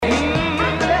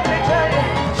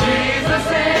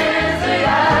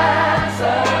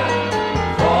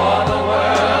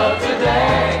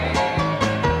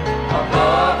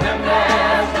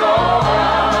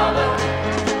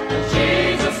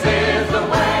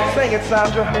Sing it,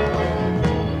 Sandra.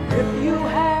 If you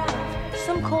have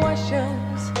some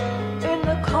questions in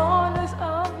the corners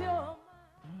of your mind.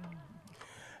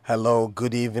 Hello,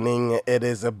 good evening. It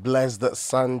is a blessed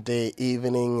Sunday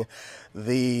evening,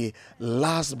 the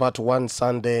last but one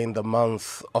Sunday in the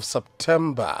month of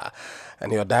September.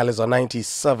 And your dial is on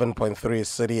 97.3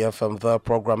 City FM. The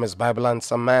program is Bible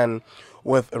Answer Man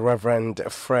with Reverend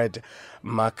Fred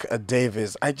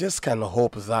McDavis. I just can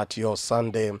hope that your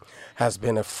Sunday has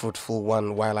been a fruitful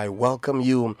one while I welcome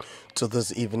you to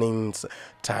this evening's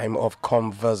time of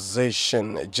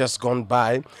conversation. Just gone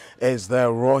by is the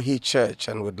Rohi Church,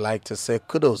 and would like to say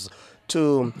kudos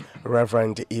to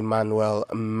Reverend Emmanuel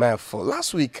Murphy.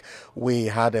 Last week, we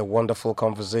had a wonderful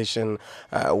conversation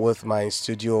with my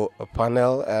studio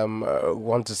panel.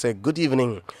 Want to say good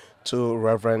evening to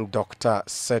Reverend Dr.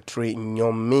 Setri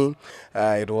Nyomi.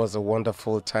 It was a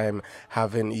wonderful time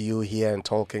having you here and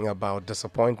talking about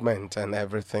disappointment and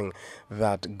everything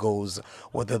that goes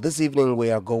with it. This evening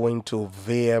we are going to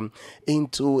veer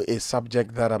into a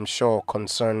subject that I'm sure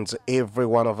concerns every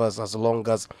one of us. As long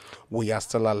as we are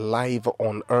still alive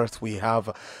on earth, we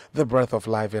have the breath of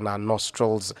life in our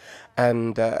nostrils,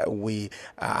 and we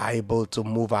are able to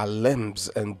move our limbs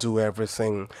and do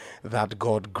everything that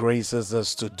God graces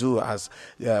us to do. As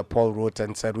Paul wrote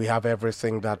and said, we have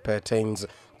everything that pertains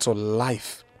to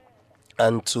life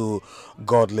and to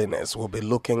godliness. We'll be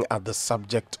looking at the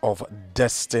subject of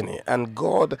destiny. And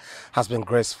God has been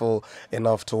graceful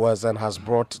enough to us and has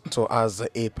brought to us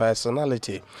a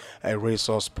personality, a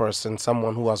resource person,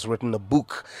 someone who has written a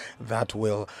book that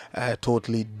will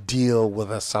totally deal with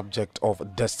the subject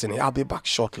of destiny. I'll be back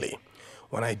shortly.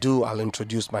 When I do, I'll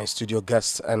introduce my studio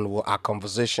guests and our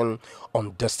conversation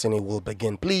on destiny will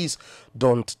begin. Please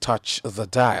don't touch the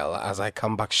dial as I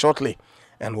come back shortly,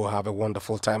 and we'll have a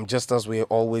wonderful time. Just as we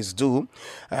always do,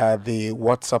 the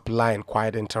WhatsApp line,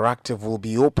 quite interactive, will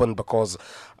be open because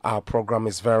our program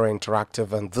is very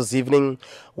interactive. And this evening,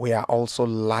 we are also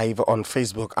live on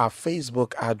Facebook. Our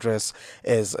Facebook address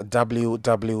is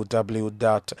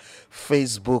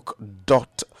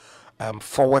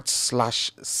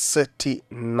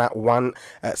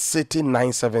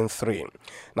www.facebook.com/city973.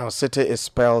 Now, city is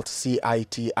spelled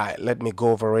CITI. Let me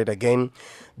go over it again.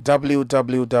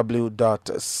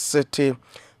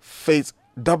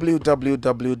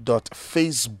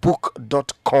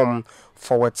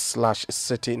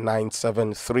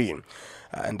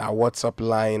 And our WhatsApp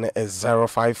line is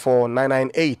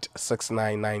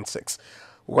 054-998-6996.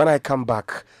 When I come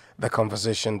back, the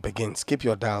conversation begins. Keep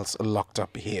your dials locked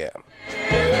up here.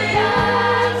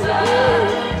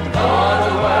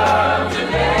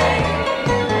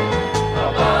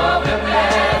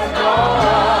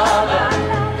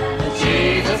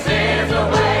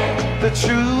 The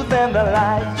truth and the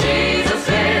light. Jesus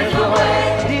is the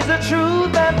way. He's the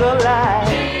truth and the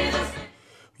light.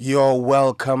 You're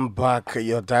welcome back.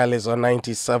 Your dial is on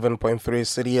 97.3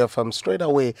 City FM. Straight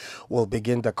away, we'll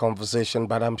begin the conversation,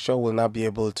 but I'm sure we'll not be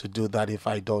able to do that if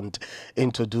I don't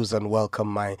introduce and welcome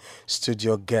my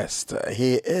studio guest.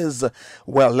 He is,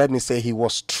 well, let me say he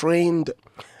was trained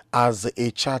as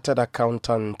a chartered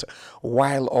accountant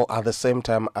while or at the same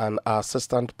time an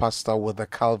assistant pastor with the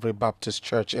Calvary Baptist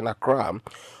Church in Accra.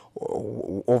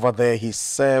 Over there, he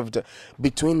served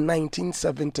between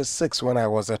 1976, when I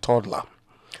was a toddler,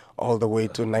 all the way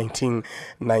to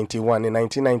 1991. In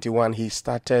 1991, he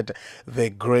started the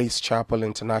Grace Chapel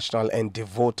International and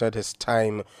devoted his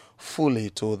time fully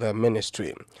to the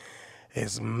ministry.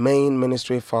 His main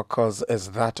ministry focus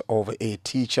is that of a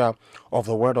teacher of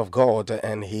the Word of God,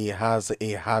 and he has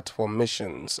a heart for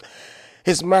missions.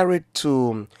 He's married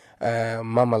to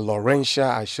Mama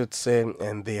Laurentia, I should say,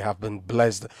 and they have been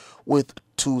blessed with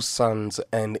 2 sons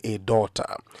and a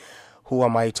daughter. Who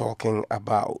am I talking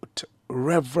about?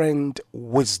 Reverend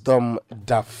Wisdom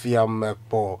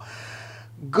Dafiamepo.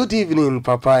 Good evening,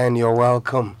 Papa, and you're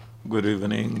welcome. Good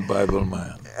evening, Bible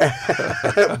man.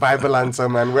 Bible Answer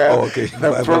Man. Well, okay.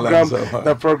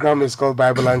 The program is called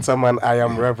Bible Answer Man. I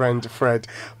am Reverend Fred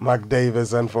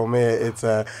McDavis, and for me, it's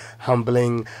a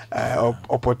humbling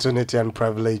opportunity and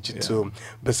privilege to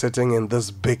be sitting in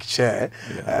this big chair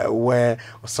where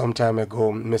some time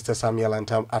ago Mr. Samuel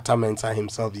Atamensa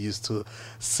himself used to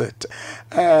sit.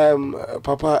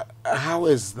 Papa, how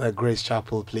is the Grace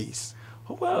Chapel, please?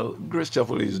 Well, Grace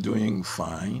Chapel is doing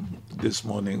fine. This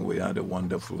morning we had a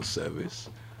wonderful service,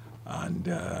 and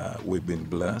we've been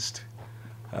blessed.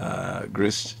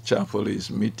 Grace Chapel is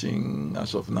meeting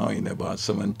as of now in about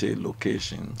 70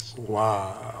 locations.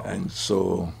 Wow. And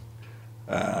so,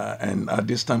 and at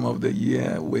this time of the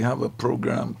year, we have a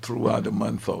program throughout the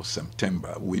month of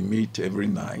September. We meet every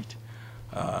night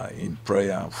in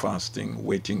prayer, fasting,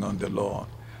 waiting on the Lord,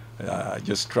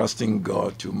 just trusting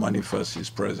God to manifest His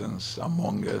presence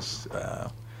among us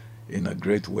in a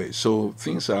great way. So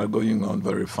things are going on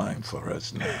very fine for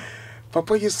us now.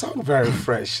 Papa, you sound very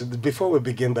fresh. Before we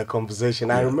begin the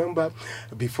conversation, I remember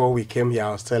before we came here,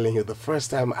 I was telling you the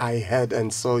first time I heard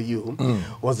and saw you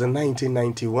was in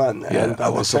 1991. Yeah, and I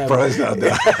was surprised at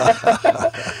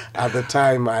that. At the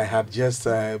time, I had just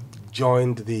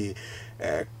joined the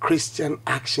Christian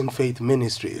Action Faith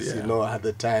Ministries, you know, at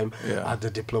the time at the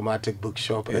Diplomatic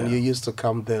Bookshop, and you used to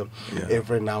come there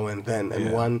every now and then.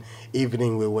 And one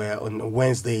evening we were on a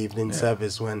Wednesday evening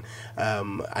service when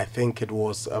I think it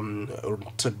was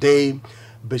today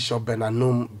Bishop Bernard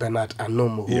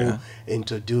Anum who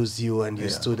introduced you, and you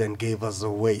stood and gave us a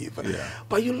wave.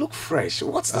 But you look fresh.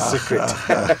 What's the secret?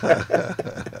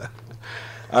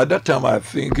 At that time, I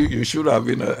think you should have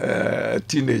been a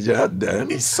teenager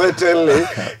then. Certainly.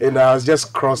 And I was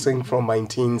just crossing from my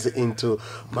teens into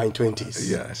my 20s.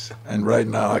 Yes. And right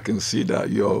now, I can see that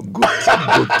your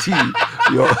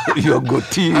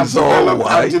goatee is all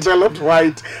white. I've developed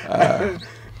white.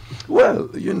 Well,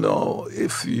 you know,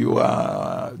 if you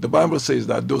are, the Bible says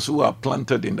that those who are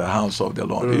planted in the house of the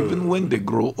Lord, even when they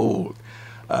grow old,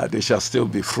 they shall still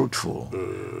be fruitful.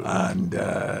 And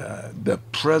the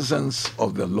presence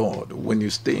of the Lord, when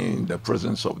you stay in the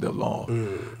presence of the Lord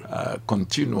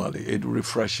continually, it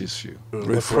refreshes you.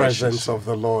 The presence of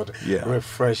the Lord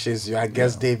refreshes you. I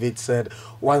guess David said,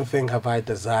 one thing have I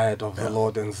desired of the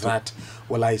Lord, and that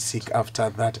will I seek after,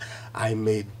 that I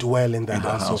may dwell in the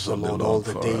house of the Lord all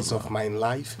the days of my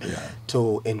life,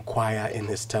 to inquire in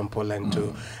his temple and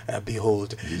to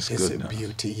behold his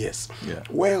beauty. Yes.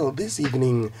 Well, this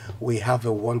evening we have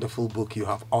a wonderful book you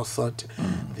have authored.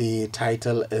 The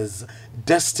title is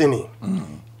Destiny.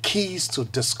 Keys to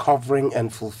discovering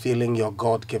and fulfilling your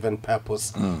God-given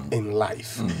purpose in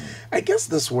life. I guess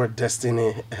this word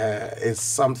destiny is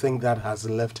something that has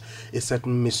left a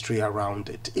certain mystery around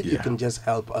it. If you can just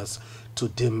help us to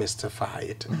demystify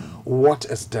it. What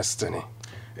is destiny?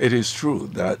 It is true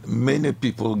that many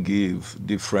people give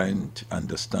different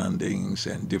understandings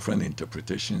and different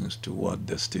interpretations to what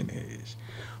destiny is.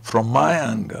 From my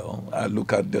angle, I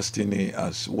look at destiny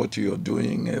as what you're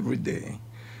doing every day.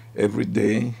 Every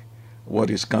day, what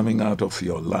is coming out of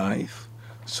your life,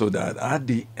 so that at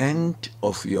the end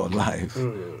of your life,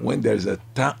 when there's a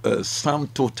sum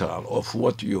total of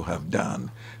what you have done,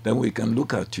 then we can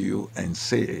look at you and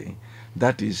say,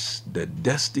 that is the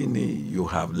destiny you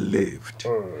have lived.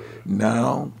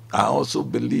 Now, I also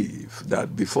believe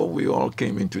that before we all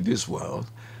came into this world,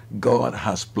 God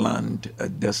has planned a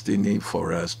destiny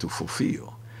for us to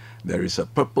fulfill. There is a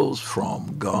purpose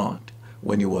from God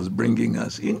when he was bringing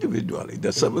us individually,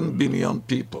 the 7 billion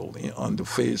people on the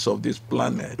face of this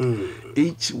planet.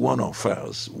 Each one of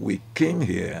us, we came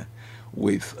here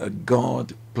with a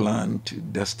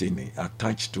God-planned destiny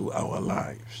attached to our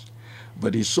lives.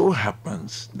 But it so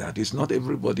happens that it's not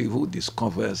everybody who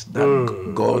discovers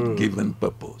that God-given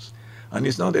purpose. And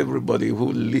it's not everybody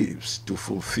who lives to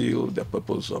fulfill the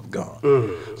purpose of God.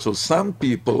 So some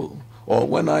people, or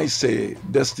when I say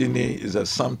destiny is a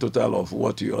sum total of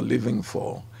what you are living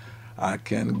for, I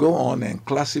can go on and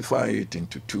classify it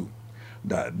into two.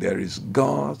 That there is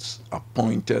God's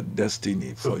appointed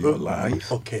destiny for your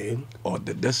life, or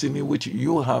the destiny which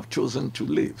you have chosen to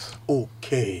live.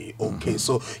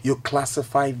 So you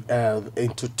classify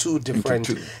into two different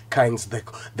kinds.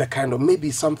 The kind of maybe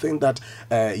something that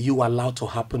you allow to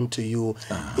happen to you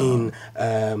in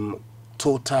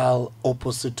total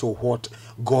opposite to what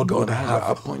God would have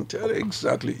appointed.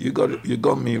 Exactly, you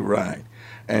got me right.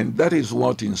 And that is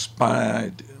what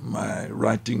inspired my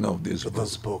writing of this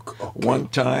book. One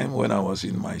time when I was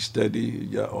in my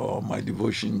study or my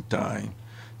devotion time,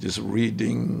 just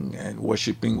reading and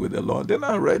worshiping with the Lord, then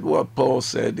I read what Paul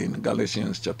said in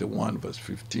Galatians chapter 1, verse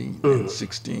 15 and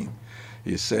 16.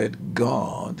 He said,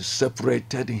 God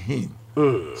separated him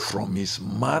from his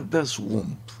mother's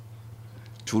womb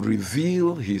to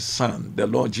reveal his Son, the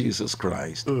Lord Jesus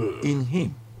Christ, in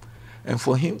him. And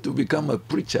for him to become a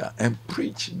preacher and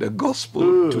preach the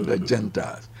gospel to the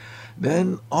Gentiles.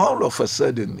 Then all of a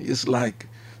sudden, it's like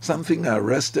something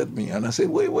arrested me. And I said,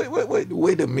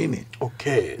 wait a minute.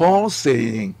 Paul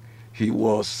saying he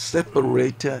was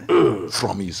separated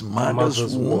from his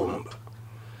mother's womb.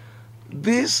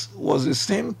 This was the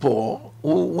same Paul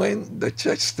who, when the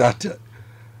church started,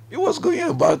 He was going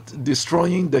about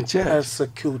destroying the church,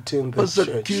 persecuting the church.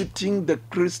 persecuting the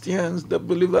Christians, the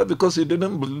believers, because he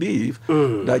didn't believe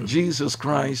that Jesus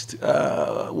Christ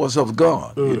was of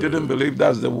God. He didn't believe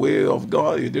that's the way of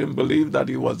God. He didn't believe that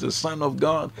he was the Son of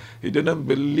God. He didn't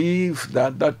believe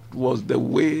that that was the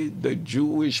way the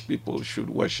Jewish people should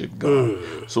worship God.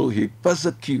 So he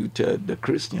persecuted the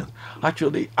Christians.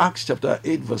 Actually, Acts chapter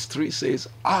 8 verse 3 says,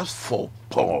 as for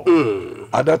Paul,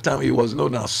 at that time he was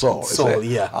known as Saul. Saul,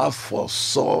 He said, as for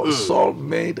Saul, Saul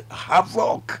made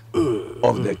havoc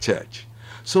of the church.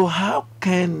 So how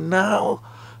can now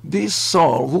this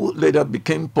Saul, who later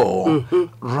became Paul,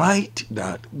 write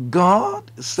that God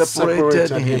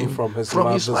separated him from his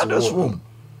mother's womb?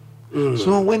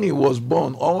 So when he was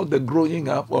born, all the growing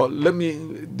up, or let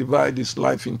me divide his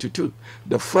life into two.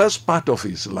 The first part of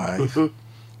his life,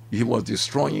 he was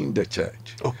destroying the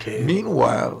church. Okay.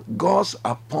 Meanwhile, God's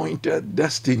appointed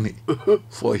destiny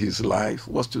for his life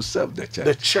was to serve the church.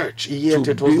 The church, yet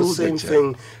To it was the build the same church.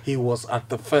 thing. He was at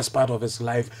the first part of his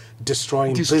life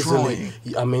destroying. Busily,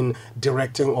 I mean,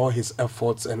 directing all his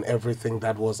efforts and everything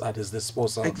that was at his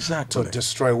disposal Exactly. to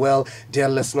destroy. Well, dear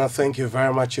listener, thank you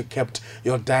very much. You kept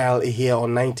your dial here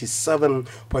on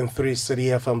 97.3 City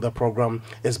FM. The program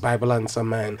is Bible Answer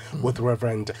Man with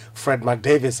Reverend Fred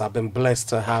McDavis. I've been blessed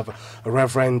to have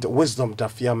Reverend Wisdom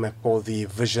Dafiamepo, the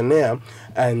visionaire,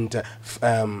 and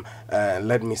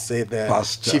let me say the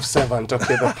Pastor. chief servant,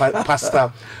 okay, the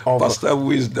pastor of Pastor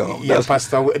Wisdom. yeah,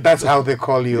 Pastor. That's how they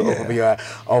call you Yeah.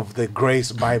 of the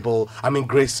Grace Bible. I mean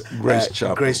Grace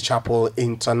Chapel. Grace Chapel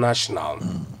International.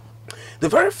 The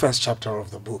very first chapter of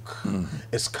the book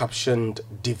is captioned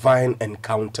 "Divine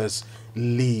Encounters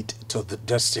Lead to the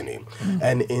Destiny,"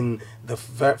 and in the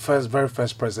very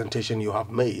first presentation you have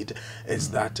made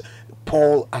is that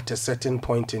Paul, at a certain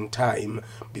point in time,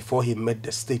 before he made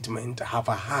the statement, have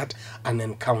had an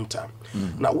encounter.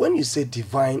 Now, when you say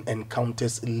divine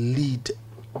encounters lead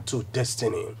to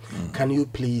destiny, can you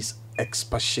please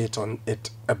expatiate on it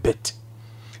a bit?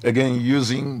 Again,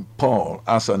 using Paul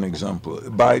as an example,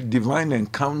 by divine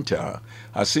encounter,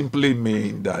 I simply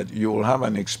mean that you will have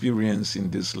an experience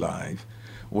in this life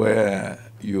where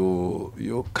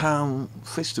you come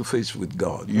face to face with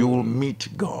God. You will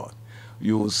meet God.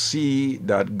 You will see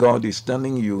that God is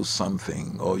telling you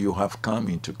something, or you have come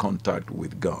into contact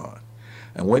with God.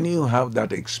 And when you have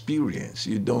that experience,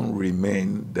 you don't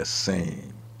remain the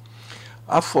same.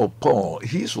 As for Paul,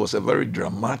 his was a very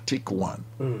dramatic one.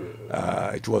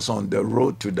 It was on the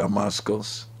road to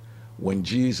Damascus when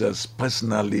Jesus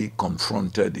personally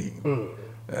confronted him.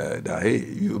 That, hey,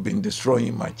 you've been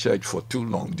destroying my church for too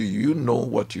long. Do you know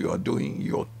what you are doing?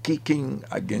 You're kicking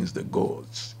against the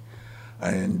goats.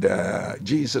 And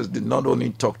Jesus did not only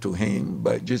talk to him,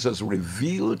 but Jesus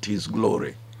revealed his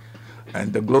glory.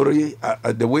 And the glory,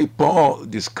 the way Paul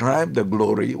described the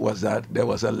glory was that there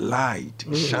was a light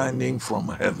shining from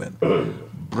heaven,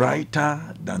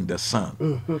 brighter than the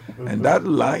sun. And that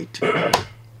light,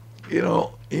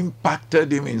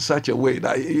 impacted him in such a way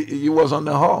that he was on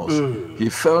the horse. He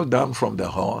fell down from the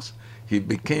horse. He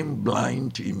became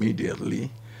blind immediately.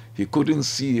 He couldn't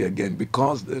see again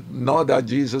because not that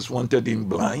Jesus wanted him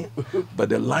blind, but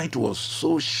the light was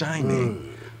so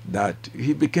shining that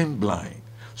he became blind.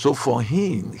 So for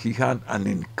him, he had an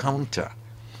encounter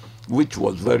which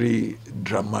was very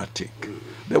dramatic.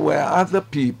 There were other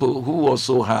people who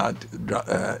also had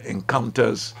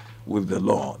encounters with the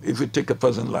Lord. If you take a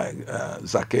person like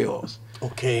Zacchaeus,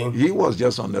 okay, he was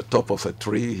just on the top of a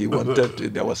tree. He wanted to,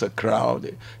 there was a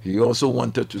crowd. He also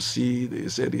wanted to see. He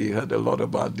said he heard a lot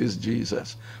about this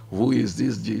Jesus. Who is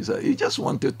this Jesus? He just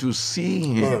wanted to see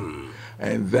him.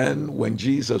 And then when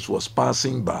Jesus was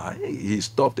passing by, he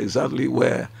stopped exactly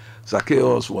where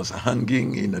Zacchaeus was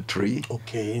hanging in a tree.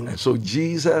 Okay. And so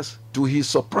Jesus, to his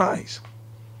surprise,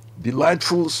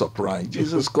 delightful surprise,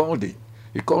 Jesus called him.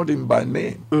 He called him by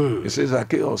name. He says,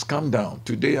 Zacchaeus, come down.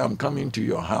 Today I'm coming to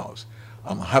your house.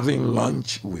 I'm having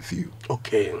lunch with you.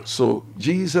 Okay. So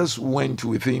Jesus went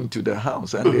with him to the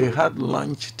house and they had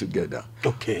lunch together.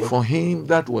 Okay. For him,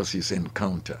 that was his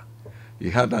encounter. He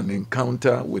had an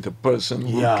encounter with a person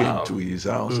who came to his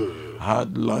house,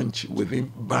 had lunch with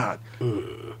him, but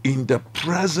in the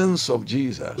presence of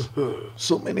Jesus,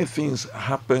 so many things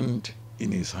happened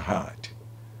in his heart.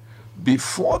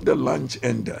 Before the lunch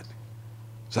ended,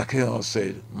 Zacchaeus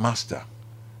said, Master,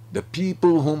 the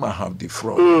people whom I have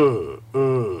defrauded,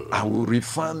 I will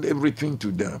refund everything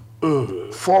to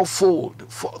them. Fourfold,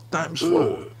 4 times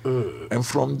fold. And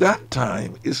from that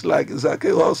time, it's like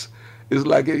Zacchaeus, it's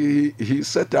like he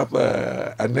set up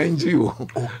an NGO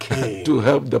Okay. to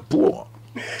help the poor.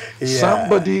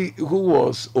 Somebody who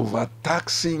was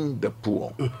overtaxing the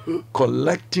poor,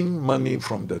 collecting money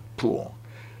from the poor,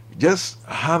 just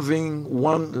having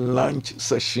one lunch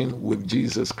session with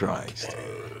Jesus Christ,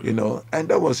 and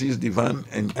that was his divine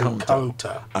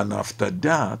encounter. And after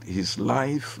that, his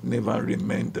life never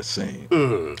remained the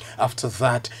same. After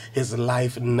that, his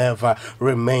life never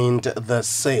remained the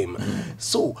same.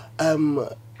 So,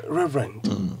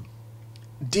 Reverend,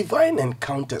 divine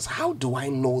encounters, how do I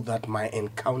know that my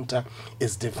encounter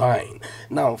is divine?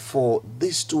 Now, for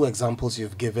these two examples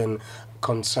you've given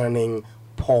concerning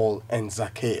Paul and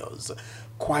Zacchaeus,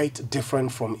 quite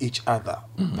different from each other.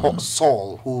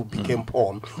 Saul, who became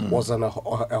Paul, was on a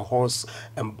horse,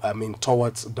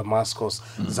 towards Damascus.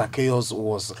 Zacchaeus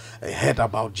was heard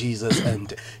about Jesus,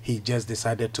 and he just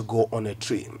decided to go on a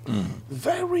tree.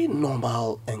 Very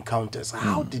normal encounters.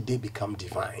 How did they become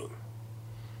divine?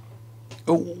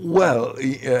 Well,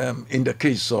 in the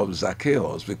case of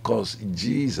Zacchaeus, because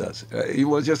Jesus, he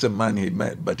was just a man he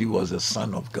met, but he was a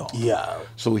son of God. Yeah.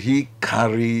 So he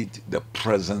carried the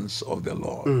presence of the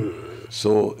Lord.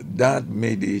 So that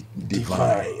made it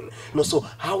divine. No, so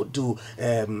how do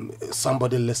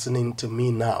somebody listening to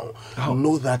me now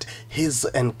know that his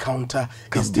encounter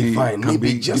is divine?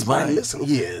 Maybe just by listening.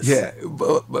 Yes. Yeah,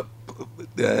 but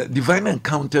divine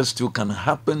encounters too can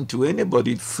happen to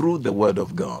anybody through the Word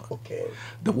of God. Okay.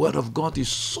 The Word of God is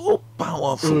so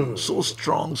powerful, so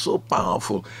strong, so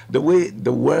powerful. The way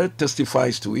the Word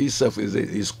testifies to itself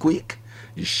is quick,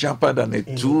 is sharper than a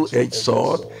two-edged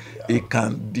sword. It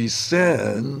can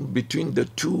discern between the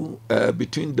two,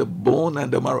 between the bone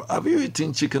and the marrow. Have you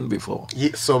eaten chicken before?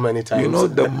 Yeah, so many times. You know,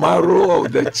 the marrow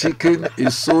of the chicken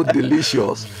is so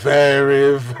delicious.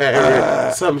 Very,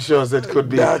 very sumptuous. It could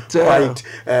be quite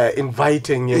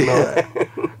inviting, you know.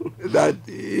 That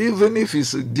even if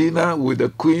it's a dinner with the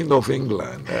Queen of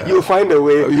England, you'll find a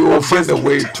way. You will find a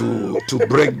way to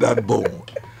break that bone.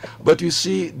 But you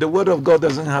see, the Word of God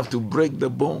doesn't have to break the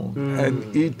bone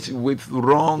and eat with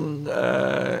wrong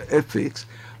ethics.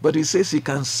 But he says he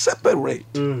can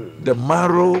separate the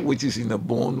marrow which is in the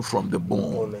bone from the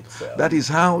bone. That is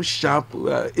how sharp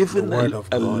even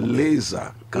a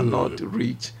laser cannot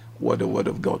reach what the Word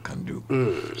of God can do.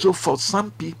 So for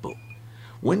some people,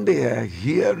 when they are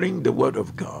hearing the Word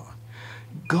of God,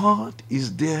 God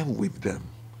is there with them.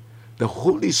 The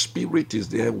Holy Spirit is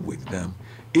there with them,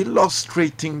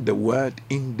 illustrating the word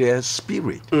in their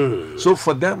spirit. So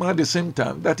for them at the same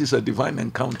time, that is a divine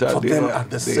encounter. For them at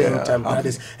the same time, that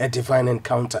is a divine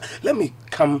encounter. Let me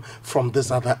come from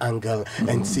this other angle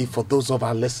and see, for those of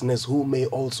our listeners who may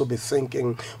also be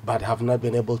thinking but have not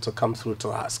been able to come through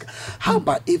to ask, how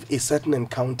about if a certain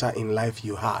encounter in life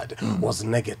you had was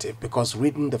negative? Because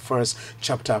reading the first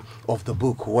chapter of the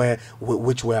book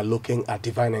which we are looking at,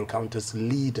 divine encounters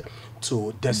lead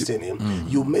to destiny.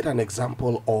 You made an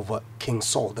example of King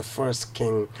Saul, the first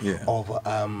king of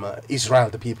Israel,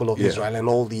 the people of Israel, and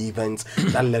all the events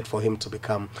that led for him to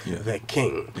become the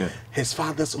king. His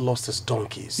fathers lost his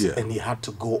donkeys, and he had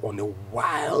to go on a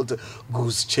wild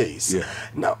goose chase.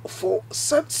 Now, for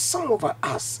some of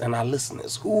us and our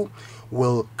listeners who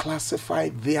will classify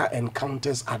their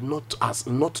encounters as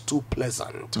not too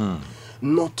pleasant,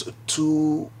 not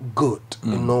too good,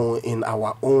 you know, in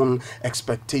our own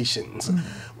expectations,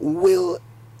 will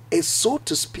a, so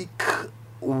to speak,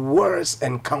 worse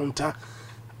encounter,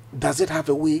 does it have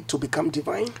a way to become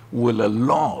divine? Will a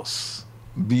loss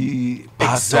be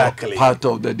part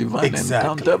of the divine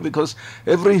encounter? Because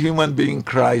every human being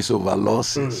cries over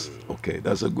losses. Okay,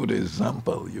 that's a good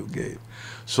example you gave.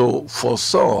 So for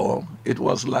Saul, it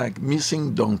was like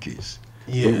missing donkeys.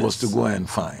 He was to go and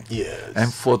find.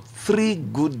 And for 3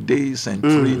 good days and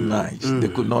 3 nights, they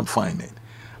could not find it.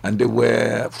 And they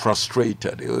were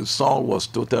frustrated. Saul was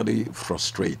totally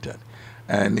frustrated.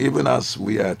 And even as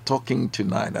we are talking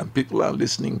tonight and people are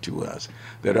listening to us,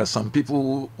 there are some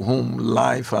people whom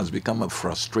life has become a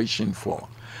frustration for.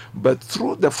 But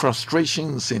through the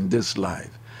frustrations in this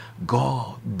life,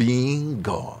 God, being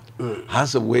God,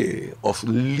 has a way of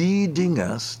leading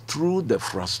us through the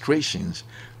frustrations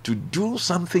to do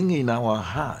something in our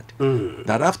heart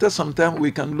that after some time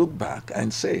we can look back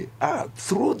and say,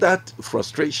 through that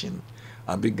frustration,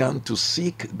 I began to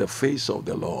seek the face of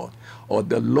the Lord, or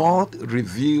the Lord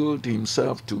revealed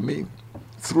himself to me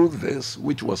through this,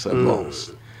 which was a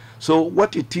loss. So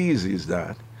what it is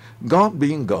that God,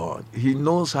 being God, he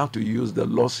knows how to use the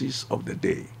losses of the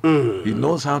day. He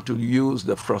knows how to use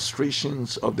the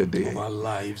frustrations of the day. Of our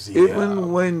lives,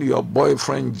 even when your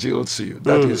boyfriend jilts you,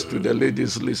 that is to the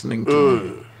ladies listening to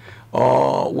me,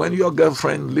 or when your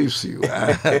girlfriend leaves you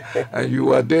and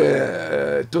you are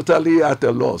there totally at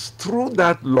a loss. Through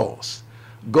that loss,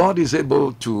 God is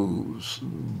able to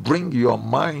bring your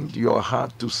mind, your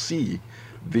heart to see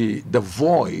the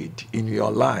void in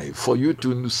your life, for you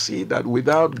to see that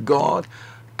without God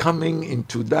coming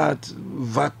into that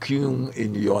vacuum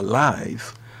in your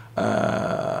life,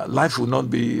 life will not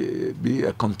be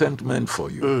a contentment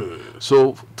for you.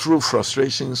 So through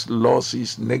frustrations,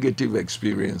 losses, negative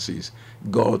experiences,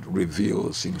 God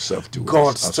reveals himself to us.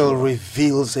 God still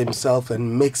reveals himself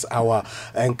and makes our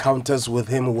encounters with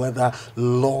him, whether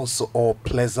loss or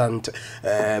pleasant,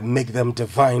 make them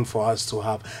divine for us to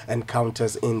have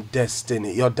encounters in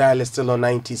destiny. Your dial is still on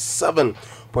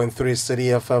 97.3 City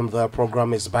FM. The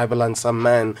program is Bible and Some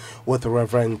Man with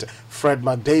Reverend Fred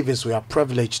McDavis. We are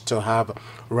privileged to have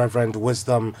Reverend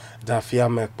Wisdom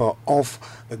Dafiamekpo of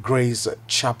Grace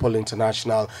Chapel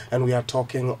International, and we are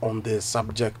talking on the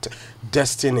subject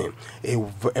Destiny,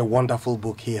 a wonderful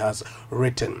book he has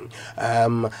written.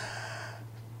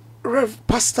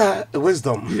 Pastor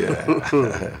Wisdom,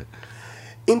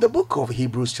 in the book of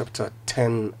Hebrews chapter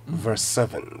 10 verse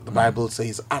 7, the Bible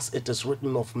says, as it is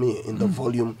written of me in the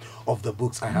volume of the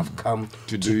books, I have come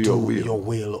to do your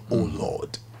will, O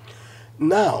Lord.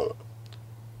 Now,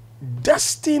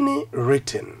 destiny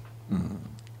written,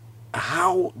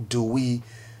 how do we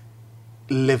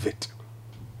live it?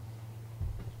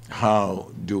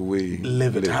 How do we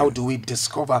live it? How do we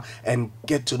discover and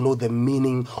get to know the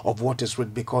meaning of what is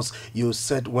written? Because you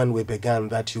said when we began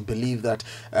that you believe that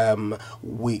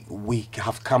we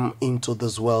have come into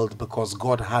this world because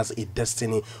God has a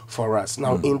destiny for us.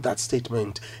 Now, in that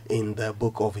statement in the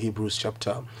book of Hebrews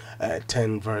chapter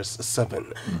 10 verse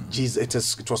 7,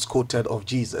 it was quoted of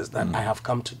Jesus that I have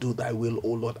come to do thy will, O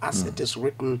Lord, as it is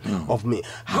written of me.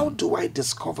 How do I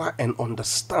discover and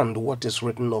understand what is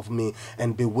written of me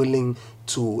and be willing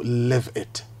to live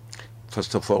it?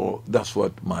 First of all, that's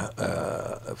what my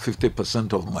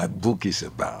 50% of my book is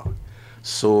about.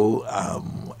 So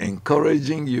I'm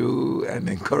encouraging you and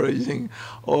encouraging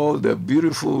all the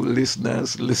beautiful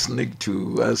listeners listening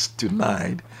to us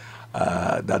tonight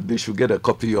that they should get a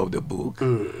copy of the book.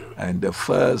 And the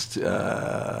first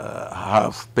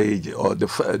half page, or the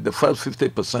first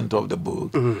 50% of the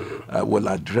book will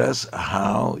address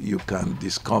how you can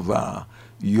discover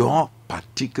your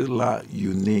particular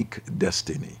unique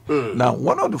destiny. Now,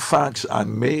 one of the facts I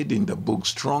made in the book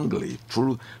strongly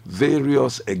through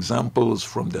various examples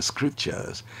from the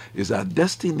scriptures is that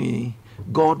destiny,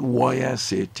 God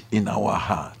wires it in our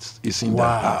hearts. It's in the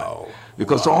heart.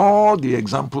 Because all the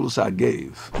examples I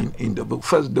gave in the book,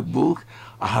 first the book,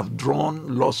 I have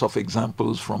drawn lots of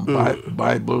examples from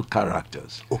Bible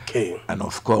characters. Okay. And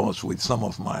of course, with some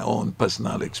of my own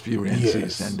personal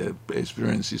experiences and the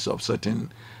experiences of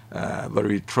certain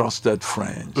very trusted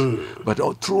friends. But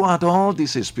throughout all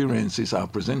these experiences are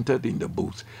presented in the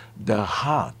books, the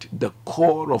heart, the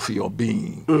core of your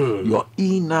being, your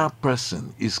inner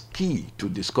person is key to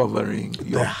discovering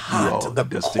your heart, the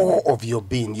destiny. Core of your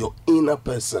being, your inner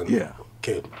person. Yeah.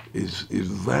 Okay. Is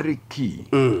very key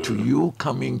to you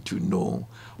coming to know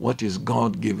what is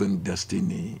God-given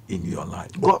destiny in your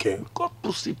life. God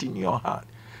puts it in your heart.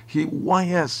 He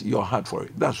wires your heart for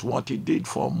it. That's what he did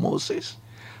for Moses.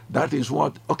 That is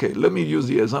what, let me use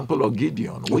the example of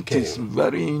Gideon, which is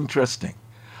very interesting.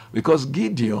 Because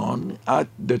Gideon, at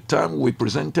the time we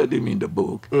presented him in the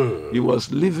book, he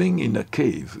was living in a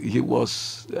cave. He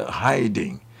was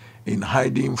hiding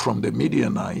from the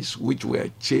Midianites, which were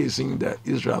chasing the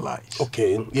Israelites.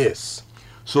 Okay, yes.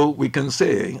 So we can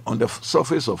say, on the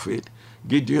surface of it,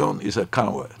 Gideon is a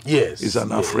coward. Yes. He's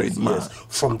an afraid man. Yes.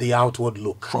 From the outward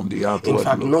look. From the outward In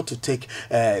fact, look. not to take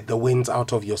the winds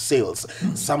out of your sails.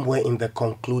 Somewhere in the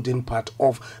concluding part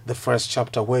of the first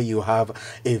chapter where you have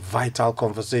a vital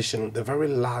conversation, the very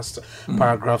last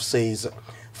paragraph says,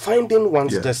 finding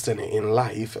one's destiny in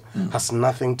life has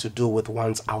nothing to do with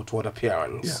one's outward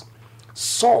appearance.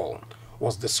 Saul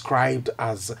was described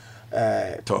as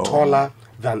taller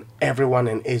than everyone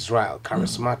in Israel,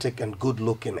 charismatic and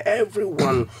good-looking.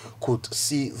 Everyone could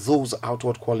see those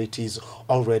outward qualities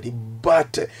already,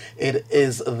 but it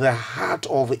is the heart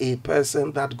of a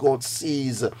person that God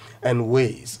sees and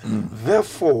weighs.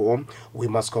 Therefore, we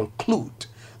must conclude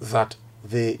that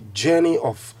the journey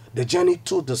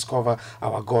to discover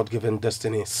our God-given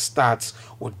destiny starts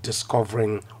with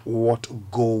discovering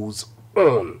what goes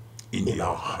on in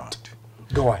our heart.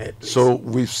 Go ahead, please. So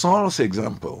with Saul's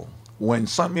example, when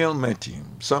Samuel met him,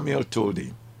 Samuel told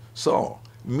him, Saul,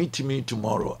 meet me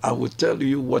tomorrow. I will tell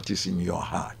you what is in your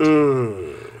heart.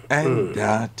 And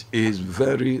that is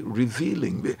very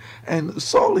revealing. And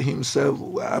Saul himself,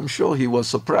 I'm sure he was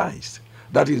surprised.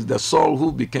 That is the Saul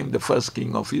who became the first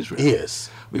king of Israel. Yes.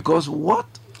 Because what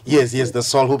Yes, the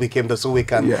Saul who became the, so we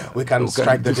can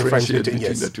strike the difference between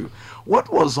the two.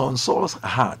 What was on Saul's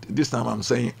heart? This time I'm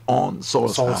saying on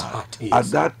Saul's heart. Yes. At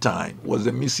that time was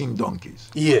the missing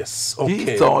donkeys. Yes, okay.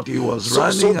 He thought he was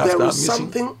running after there is missing.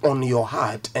 something on your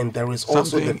heart, and there is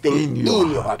also the thing in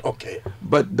your heart. Okay.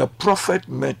 But the prophet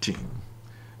met him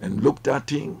and looked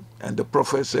at him, and the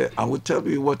prophet said, I will tell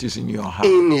you what is in your heart.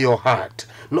 In your heart,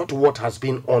 not what has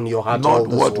been on your heart all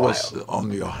this Not what while. was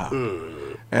on your heart.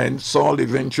 And Saul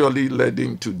eventually led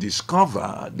him to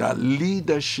discover that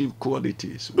leadership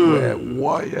qualities were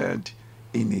wired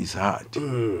in his heart.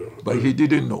 But he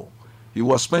didn't know. He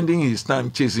was spending his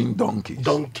time chasing donkeys.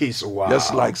 Donkeys, wow.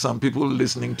 Just like some people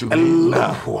listening to me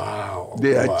now. Wow.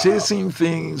 They are chasing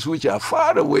things which are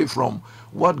far away from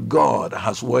what God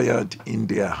has wired in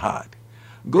their heart.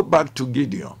 Go back to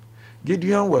Gideon.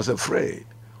 Gideon was afraid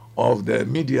of the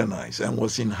Midianites and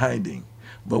was in hiding.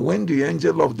 But when the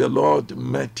angel of the Lord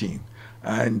met him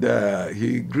and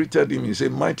he greeted him, he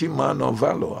said, mighty man of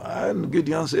valor. And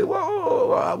Gideon said,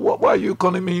 whoa, why are you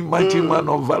calling me mighty man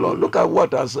of valor? Look at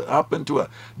what has happened to her.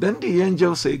 Then the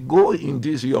angel said, go in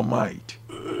this your might.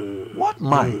 What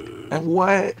might? And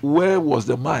where was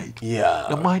the might? Yeah.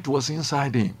 The might was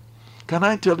inside him. Can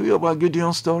I tell you about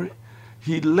Gideon's story?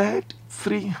 He led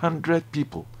 300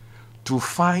 people to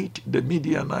fight the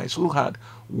Midianites who had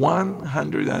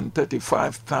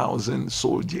 135,000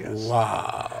 soldiers.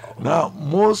 Wow. Now,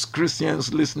 most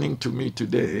Christians listening to me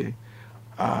today,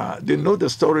 they know the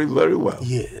story very well.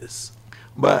 Yes.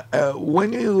 But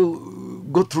when you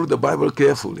go through the Bible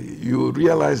carefully, you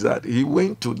realize that he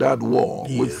went to that war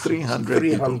with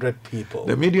 300 people.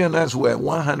 The Midianites were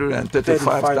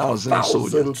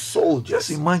 135,000 soldiers. Just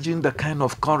Yes. imagine the kind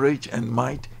of courage and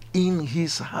might in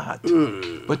his heart.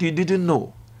 But he didn't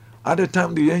know. At the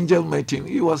time the angel met him,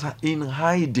 he was in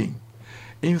hiding.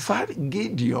 In fact,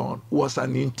 Gideon was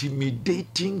an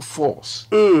intimidating force.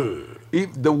 If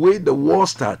the way the war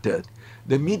started,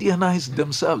 the Midianites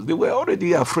themselves, they were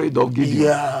already afraid of Gideon.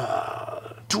 Yeah.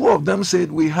 Two of them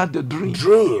said, we had a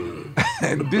dream.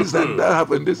 And this and that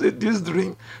happened. They said, this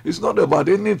dream is not about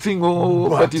anything,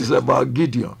 but it's about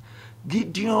Gideon.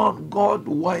 Gideon, God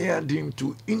wired him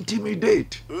to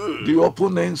intimidate the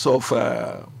opponents of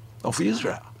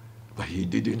Israel. But he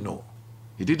didn't know.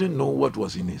 He didn't know what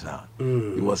was in his heart.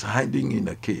 He was hiding in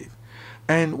a cave.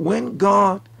 And when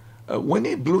God, when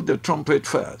he blew the trumpet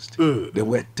first, there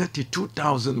were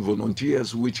 32,000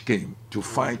 volunteers which came to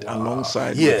fight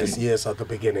alongside with him. Yes, at the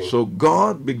beginning. So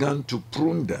God began to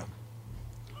prune them.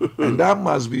 And that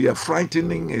must be a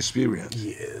frightening experience.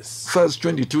 Yes. First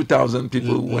 22,000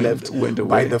 people went away.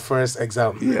 By the first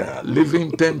exam. Yeah,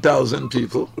 leaving 10,000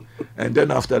 people. And then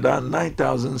after that,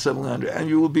 9,700. And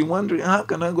you will be wondering, how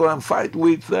can I go and fight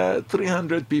with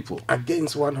 300 people?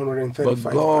 Against But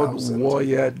 135,000. God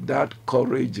wired that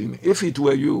courage in. If it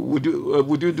were you, would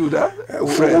you do that?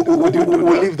 Fred, would you do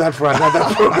We'll that? leave that for another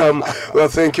program. Well,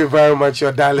 thank you very much.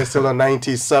 Your dial is still on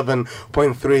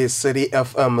 97.3 City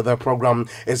FM. The program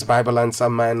is Bible Answer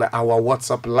Man. Our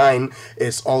WhatsApp line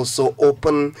is also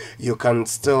open. You can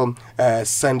still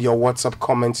send your WhatsApp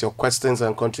comments, your questions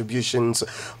and contributions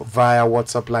via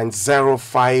WhatsApp line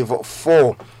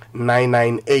 054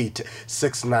 998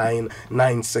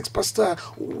 6996. Pastor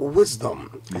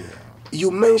Wisdom,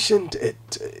 you mentioned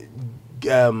it.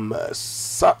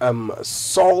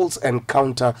 Saul's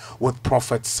encounter with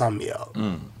Prophet Samuel.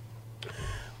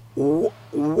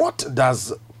 What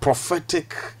does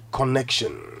prophetic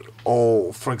connection,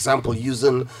 or for example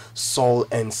using Saul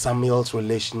and Samuel's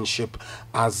relationship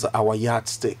as our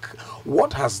yardstick,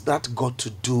 what has that got to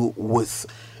do with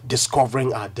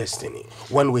discovering our destiny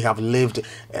when we have lived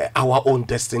our own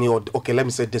destiny, or let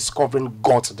me say discovering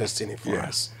God's destiny for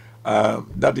us?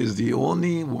 That is the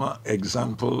only one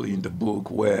example in the book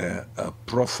where a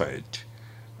prophet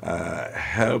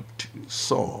helped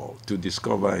Saul to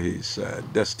discover his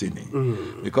destiny.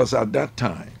 Because at that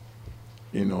time,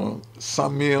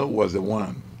 Samuel was the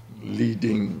one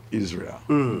leading Israel.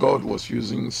 God was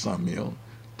using Samuel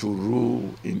to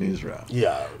rule in Israel.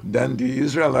 Yeah. Then the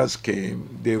Israelites came,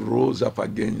 they rose up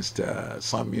against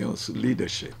Samuel's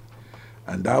leadership.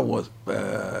 And that was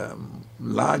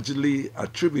largely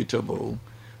attributable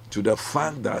to the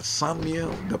fact that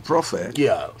Samuel, the prophet,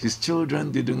 his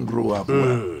children didn't grow up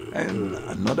well. And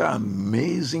another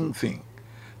amazing thing,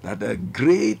 that a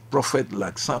great prophet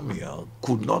like Samuel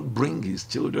could not bring his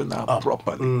children up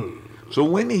properly. So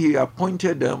when he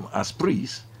appointed them as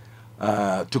priests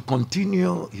to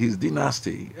continue his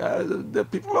dynasty, the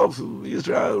people of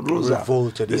Israel rose up.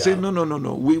 They said,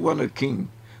 no, we want a king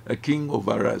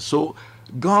over us. So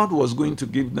God was going to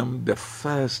give them the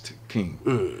first king.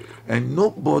 And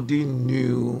nobody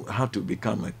knew how to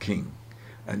become a king.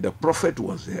 And the prophet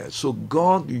was there. So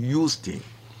God used him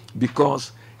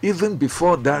because even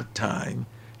before that time,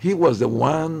 he was the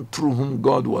one through whom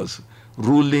God was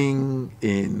ruling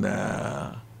in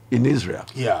Israel.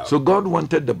 Yeah. So God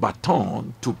wanted the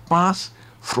baton to pass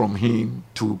from him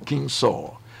to King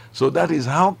Saul. So that is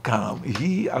how come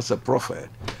he, as a prophet,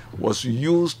 was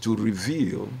used to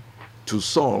reveal to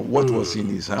Saul what was in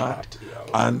his heart.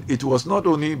 And it was not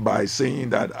only by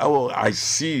saying that, oh, I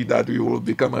see that you will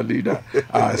become a leader.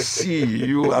 I see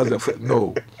you as a...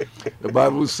 No. The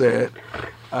Bible said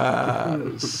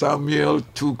Samuel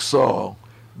took Saul.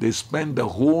 They spent the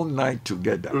whole night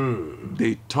together.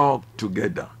 They talked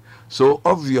together. So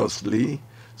obviously,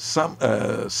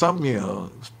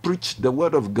 Samuel preached the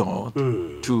word of God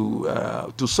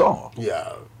to Saul.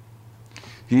 Yeah.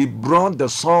 He brought the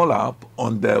Saul up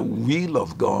on the will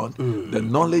of God, the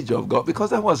knowledge of God, because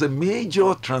that was a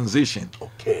major transition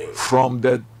from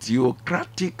the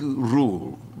theocratic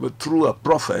rule through a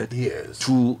prophet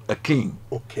to a king.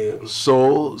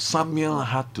 So Samuel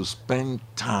had to spend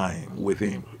time with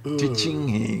him, teaching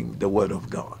him the word of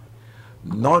God.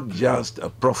 Not just a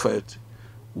prophet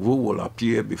who will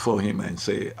appear before him and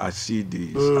say, I see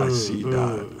this, I see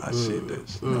that, I see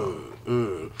this. No.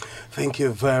 Thank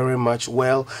you very much.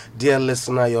 Well, dear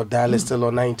listener, your dial is still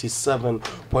on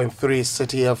 97.3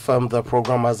 City FM. The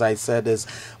program, as I said, is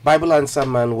Bible Answer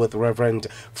Man with Reverend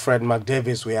Fred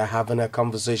McDavis. We are having a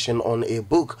conversation on a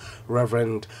book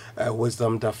Reverend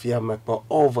Wisdom Dafia Mekpa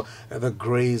of the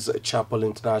Grace Chapel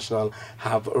International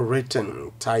have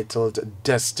written, titled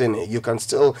Destiny. You can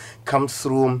still come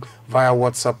through via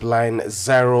WhatsApp line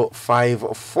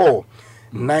 054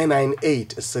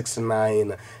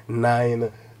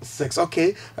 998-6996.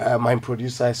 Okay, my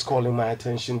producer is calling my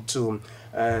attention to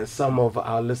some of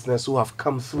our listeners who have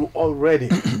come through already.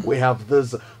 We have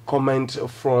this comment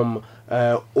from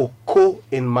Oko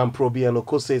in Mamprobi, and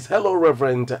Oko says, hello,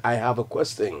 Reverend, I have a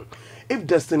question. If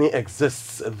destiny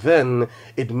exists, then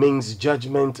it means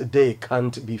Judgment Day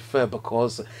can't be fair,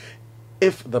 because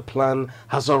if the plan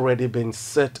has already been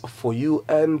set for you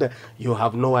and you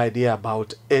have no idea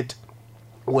about it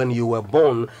when you were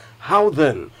born, how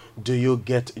then do you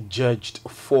get judged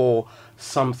for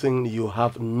something you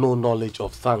have no knowledge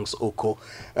of? Thanks, Oko.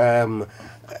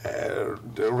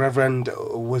 Reverend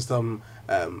Wisdom,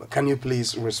 can you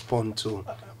please respond to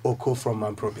Oko from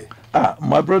Mamprobi?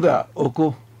 My brother,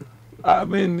 Oko, I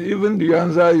mean, even the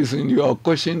answer is in your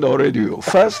question already.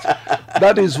 First,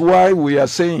 that is why we are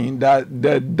saying that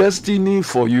the destiny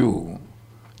for you,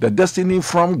 the destiny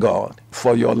from God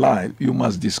for your life, you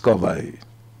must discover it.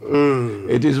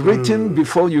 It is written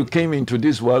before you came into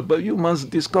this world, but you must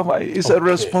discover it. It's a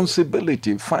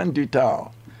responsibility. Find it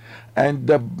out. And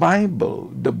the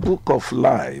Bible, the book of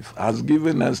life, has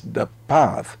given us the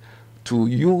path to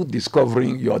you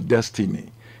discovering your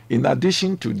destiny. In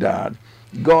addition to that,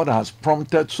 God has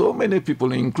prompted so many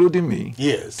people, including me,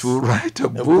 to write a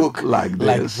book like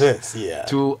this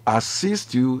to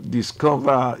assist you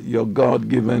discover your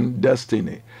God-given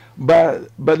destiny. But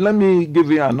let me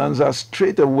give you an answer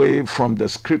straight away from the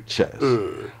scriptures.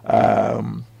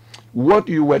 What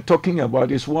you were talking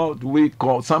about is what we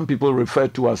call, some people refer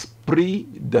to as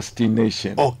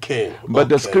predestination. But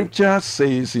the scripture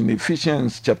says in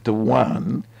Ephesians chapter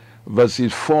 1,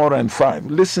 verses 4 and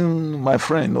 5. Listen, my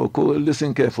friend, Oko,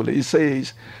 listen carefully. It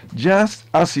says, just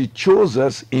as he chose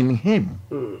us in him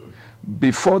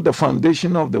before the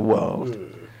foundation of the world,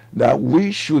 that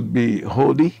we should be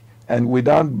holy and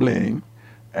without blame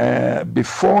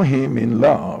before him in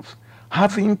love,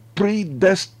 having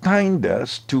predestined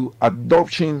us to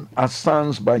adoption as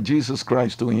sons by Jesus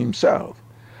Christ to himself,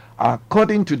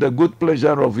 according to the good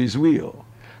pleasure of his will,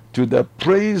 to the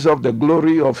praise of the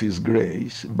glory of his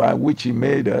grace, by which he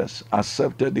made us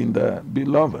accepted in the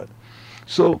beloved.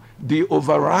 So the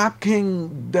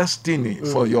overarching destiny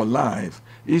for your life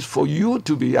is for you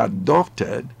to be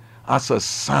adopted as a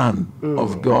son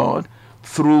of God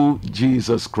through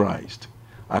Jesus Christ.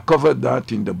 I covered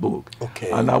that in the book.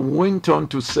 And I went on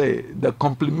to say the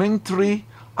complementary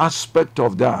aspect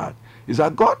of that is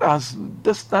that God has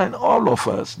destined all of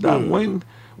us that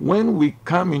when we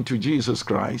come into Jesus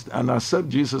Christ and accept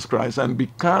Jesus Christ and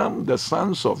become the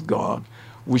sons of God,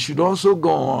 we should also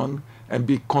go on and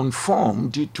be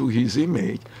conformed to his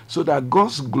image so that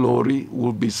God's glory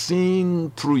will be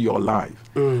seen through your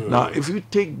life. Now, if you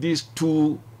take these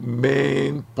two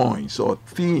main points or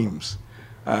themes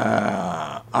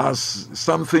as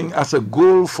something, as a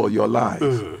goal for your life,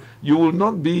 you will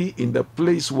not be in the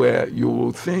place where you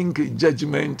will think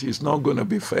judgment is not going to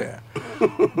be fair.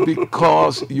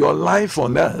 Because your life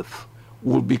on earth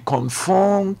will be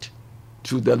conformed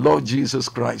to the Lord Jesus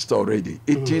Christ already.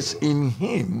 It is in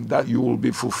him that you will be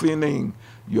fulfilling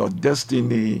your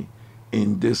destiny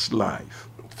in this life.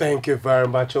 Thank you very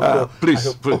much.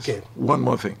 Please, Okay. one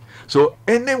more thing. So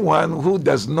anyone who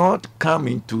does not come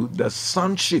into the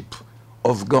sonship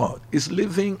of God is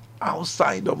living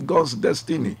outside of God's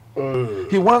destiny.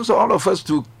 He wants all of us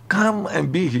to come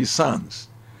and be his sons.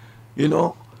 You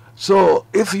know, so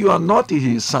if you are not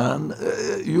his son,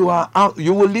 you are out.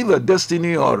 You will live a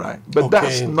destiny, all right, but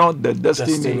that's not the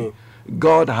destiny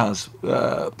God has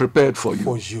prepared for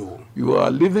you. You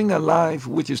are living a life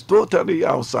which is totally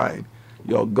outside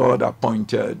your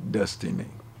God-appointed destiny.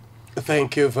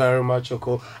 Thank you very much,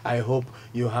 Oko. I hope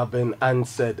you have been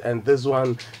answered. And this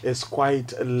one is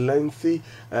quite lengthy.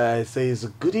 It says,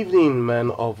 good evening,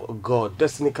 men of God.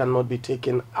 Destiny cannot be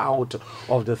taken out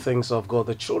of the things of God.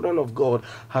 The children of God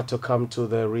had to come to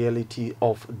the realities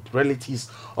of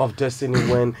destiny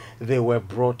when they were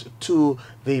brought to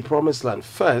the promised land.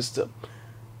 First,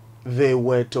 they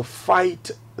were to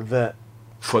fight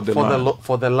for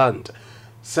the land.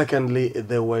 Secondly,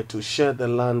 they were to share the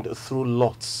land through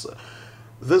lots.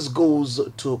 This goes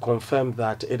to confirm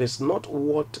that it is not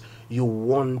what you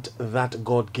want that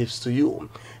God gives to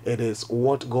you. It is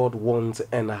what God wants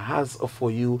and has for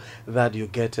you that you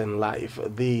get in life.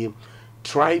 The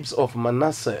tribes of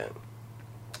Manasseh,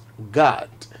 Gad,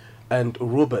 and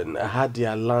Reuben had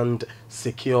their land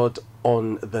secured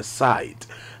on the side.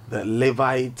 The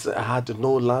Levites had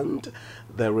no land.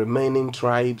 The remaining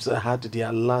tribes had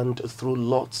their land through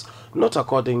lots, not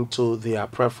according to their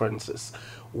preferences.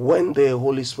 When the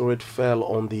Holy Spirit fell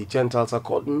on the Gentiles,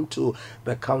 according to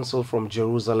the council from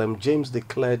Jerusalem, James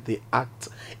declared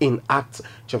in Acts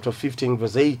chapter 15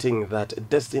 verse 18 that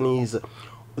destiny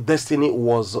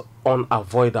was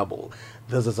unavoidable.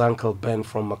 This is Uncle Ben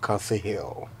from McCarthy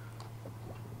Hill.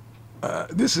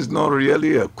 This is not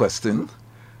really a question.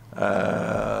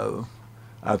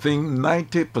 I think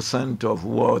 90% of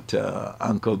what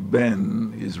Uncle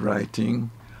Ben is writing,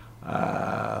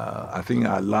 I think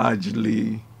I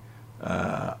largely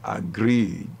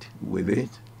agreed with it.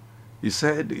 He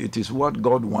said it is what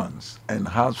God wants and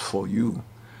has for you.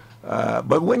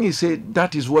 But when he said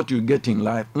that is what you get in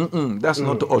life, that's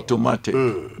not automatic.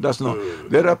 That's not.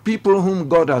 There are people whom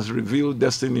God has revealed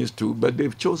destinies to, but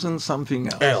they've chosen something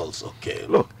else. Okay.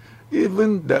 Look,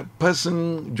 even the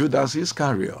person Judas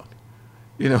Iscariot,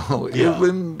 you know,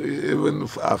 even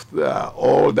after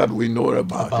all that we know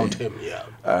about him,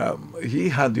 he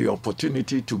had the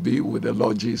opportunity to be with the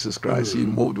Lord Jesus Christ. He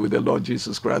moved with the Lord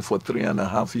Jesus Christ for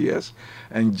 3.5 years.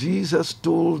 And Jesus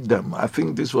told them, I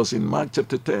think this was in Mark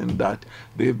chapter 10, that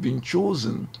they've been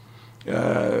chosen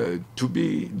to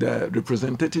be the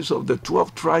representatives of the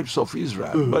 12 tribes of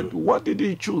Israel. But what did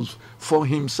he choose for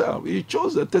himself? He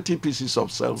chose the 30 pieces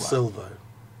of silver.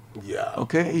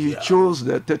 Okay, he chose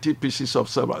the 30 pieces of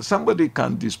silver. Somebody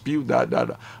can dispute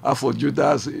that for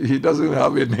Judas, he doesn't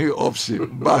have any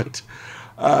option, but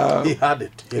he had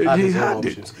it. He had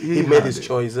it. He made his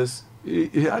choices.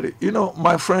 He had it. You know,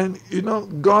 my friend, you know,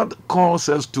 God calls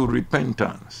us to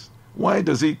repentance. Why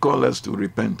does he call us to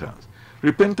repentance?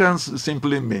 Repentance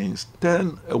simply means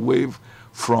turn away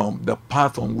from the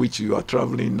path on which you are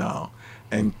traveling now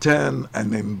and turn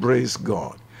and embrace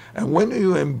God. And when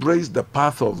you embrace the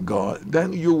path of God,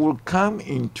 then you will come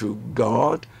into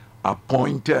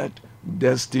God-appointed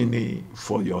destiny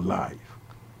for your life.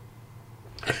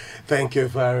 Thank you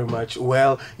very much.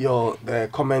 Well, the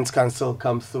comments can still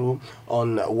come through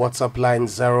on WhatsApp line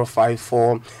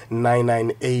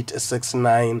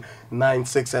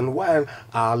 054-998-6996. And while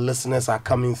our listeners are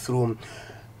coming through,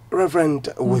 Reverend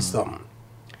Wisdom,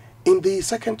 in the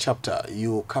second chapter,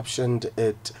 you captioned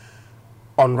it,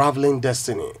 Unraveling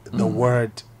Destiny, the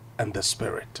Word and the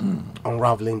Spirit.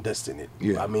 Unraveling Destiny.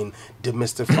 I mean,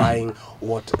 demystifying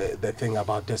what the thing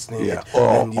about destiny is.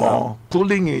 Or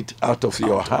pulling it out of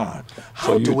your heart.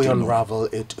 How do we unravel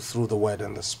it through the Word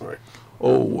and the Spirit?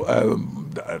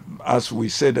 As we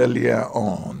said earlier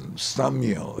on,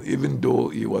 Samuel, even though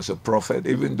he was a prophet,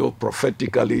 even though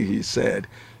prophetically he said,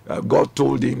 God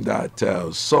told him that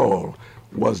Saul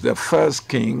was the first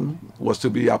king, was to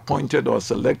be appointed or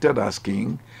selected as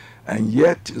king, and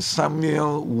yet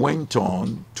Samuel went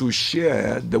on to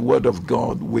share the word of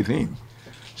God with him.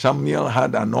 Samuel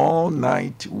had an all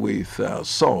night with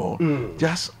Saul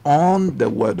just on the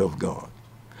word of God.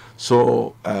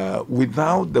 So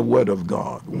without the word of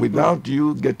God, without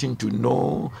you getting to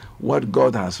know what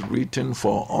God has written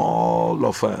for all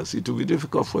of us, it will be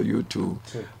difficult for you to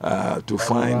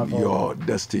find your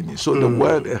destiny. So the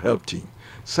word helped him.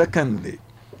 Secondly,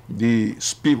 the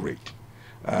Spirit.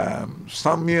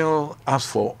 Samuel asked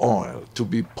for oil to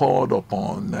be poured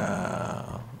upon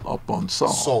Saul.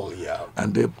 Saul, yeah.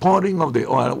 And the pouring of the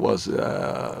oil was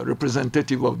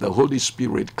representative of the Holy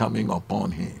Spirit coming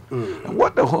upon him. And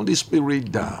what the Holy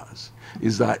Spirit does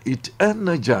is that it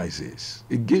energizes,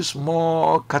 it gives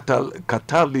more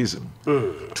catalysm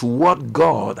to what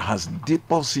God has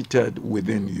deposited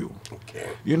within you. Okay.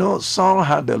 You know, Saul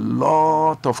had a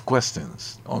lot of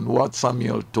questions on what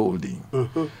Samuel told him.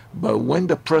 But when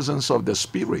the presence of the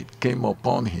Spirit came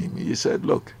upon him, he said,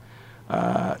 look,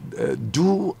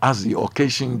 do as the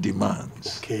occasion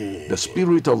demands. Okay. The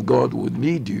Spirit of God will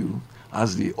lead you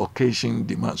as the occasion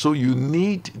demands. So you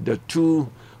need the two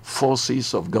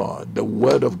forces of God, the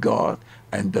Word of God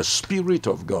and the Spirit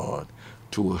of God,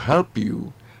 to help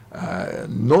you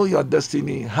know your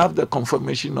destiny, have the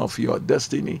confirmation of your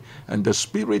destiny, and the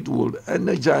Spirit will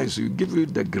energize you, give you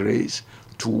the grace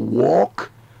to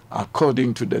walk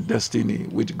according to the destiny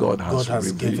which God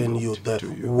has given you, the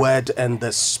to you. Word and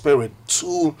the Spirit,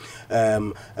 two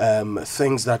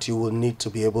things that you will need to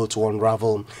be able to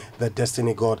unravel the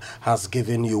destiny God has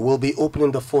given you. We'll be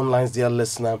opening the phone lines, dear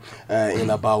listener, in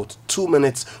about 2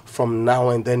 minutes from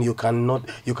now, and then you can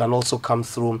also come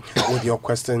through with your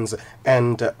questions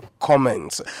and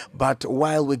comments. But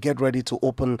while we get ready to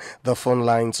open the phone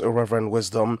lines, Reverend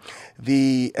Wisdom,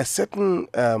 a certain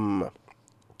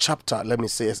chapter, let me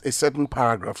say, a certain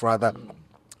paragraph rather,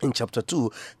 in chapter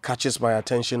 2 catches my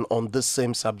attention on this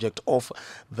same subject of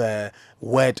the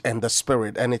Word and the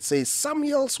Spirit. And it says,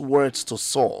 Samuel's words to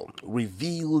Saul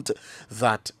revealed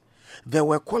that there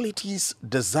were qualities,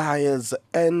 desires,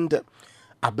 and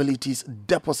abilities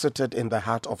deposited in the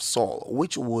heart of Saul,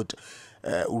 which would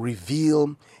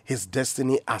reveal his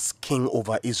destiny as king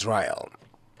over Israel.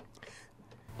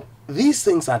 These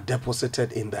things are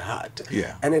deposited in the heart.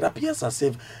 Yeah. And it appears as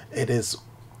if it is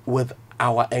with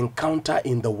our encounter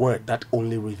in the Word that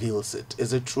only reveals it.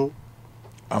 Is it true?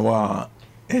 Our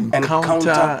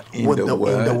encounter in the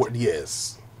Word,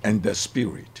 yes. and the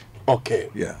Spirit. Okay.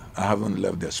 Yeah, I haven't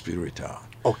left the Spirit out.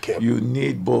 Okay. You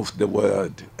need both the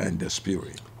Word and the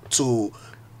Spirit to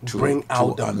bring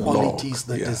out the unlock, qualities,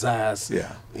 the desires.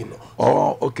 Yeah. You know.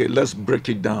 Or, okay, let's break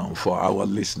it down for our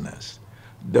listeners.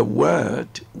 The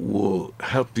Word will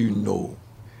help you know,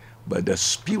 but the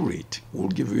Spirit will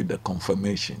give you the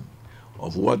confirmation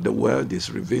of what the Word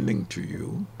is revealing to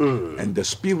you, and the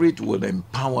Spirit will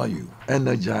empower you,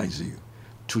 energize you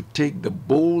to take the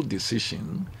bold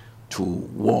decision to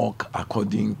walk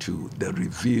according to the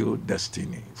revealed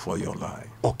destiny for your life.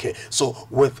 Okay, so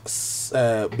with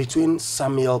between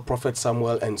Prophet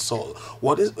Samuel and Saul,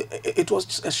 it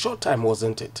was a short time,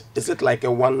 wasn't it? Is it like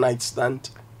a one-night stand?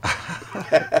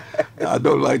 I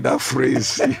don't like that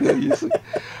phrase.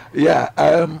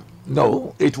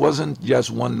 No, it wasn't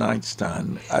just one night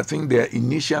stand. I think their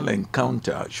initial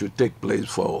encounter should take place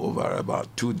for over about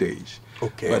 2 days.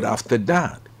 Okay. But after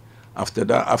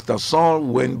Saul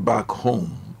went back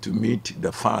home to meet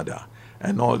the father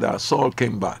and all that, Saul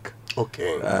came back.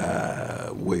 Okay.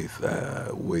 With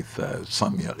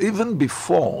Samuel, even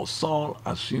before Saul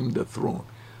assumed the throne.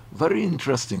 Very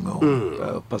interesting,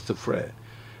 Pastor Fred.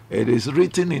 It is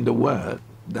written in the Word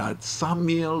that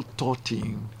Samuel taught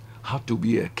him how to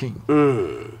be a king.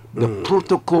 The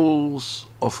protocols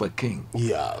of a king.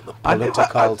 Yeah, the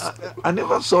protocols. I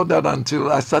never saw that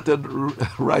until I started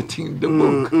writing the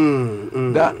book.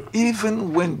 That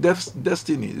even when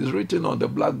destiny is written on the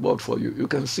blackboard for you, you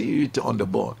can see it on the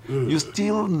board. You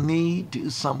still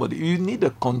need somebody. You need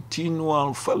a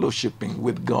continual fellowshipping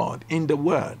with God in the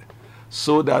Word.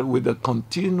 So that with a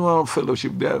continual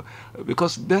fellowship there,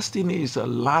 because destiny is a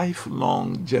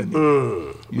lifelong journey.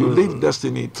 You live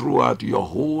destiny throughout your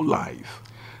whole life.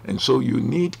 And so you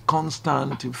need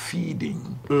constant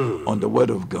feeding on the Word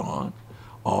of God,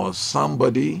 or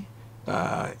somebody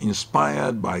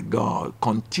inspired by God,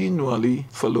 continually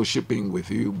fellowshipping with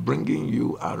you, bringing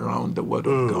you around the Word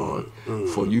of God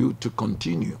for you to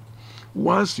continue.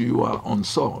 Once you are on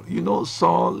Saul,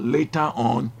 Saul later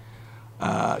on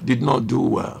did not do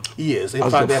well. Yes, in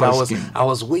fact, then I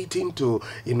was waiting to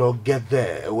get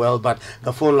there. Well, but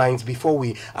the phone lines, before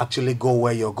we actually go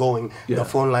where you're going, the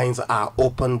phone lines are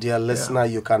open, dear listener.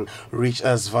 You can reach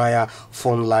us via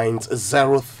phone lines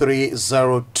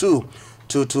 0302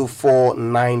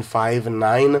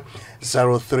 224-959,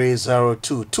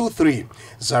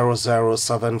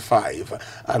 0302-230075,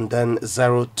 and then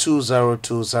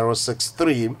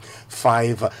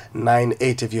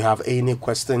 0202-063-598. If you have any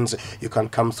questions, you can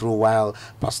come through while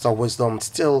Pastor Wisdom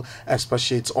still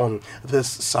expatiates on this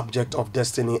subject of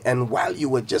destiny. And while you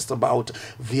were just about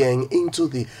veering into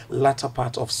the latter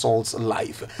part of Saul's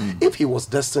life, if he was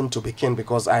destined to be king,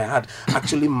 because I had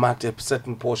actually marked a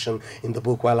certain portion in the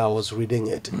book while I was reading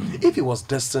it, if he was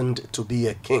destined to be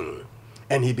a king,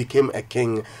 and he became a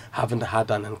king when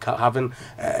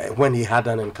he had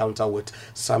an encounter with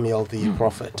Samuel the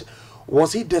prophet,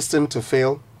 was he destined to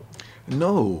fail?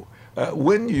 No.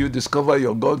 When you discover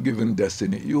your God-given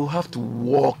destiny, you have to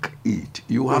walk it.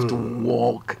 You have to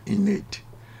walk in it.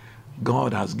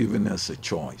 God has given us a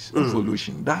choice,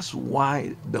 evolution. That's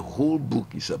why the whole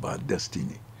book is about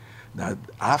destiny. That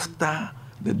after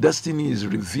the destiny is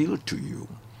revealed to you,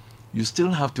 you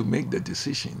still have to make the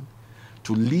decision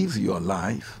to live your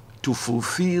life to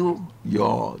fulfill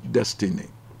your destiny.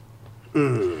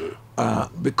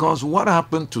 Because what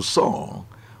happened to Saul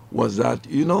was that,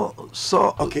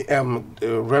 Saul... Okay,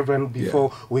 Reverend,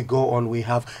 before we go on, we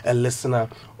have a listener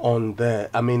on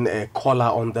a caller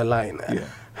on the line. Yeah.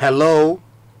 Hello?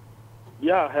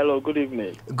 Yeah, hello, good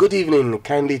evening. Good evening.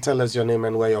 Kindly tell us your name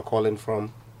and where you're calling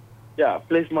from. Yeah,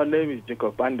 please, my name is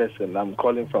Jacob Anderson. I'm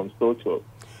calling from Soto.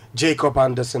 Jacob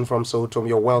Anderson from Soto.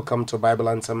 You're welcome to Bible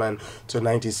Answer Man to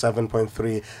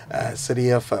 97.3 City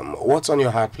FM. What's on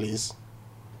your heart, please?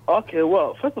 Okay,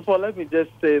 well, first of all, let me just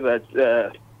say that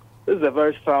this is a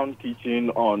very sound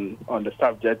teaching on the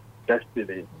subject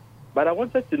destiny. But I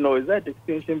wanted to know, is there a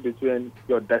distinction between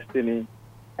your destiny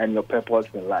and your purpose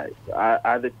in life?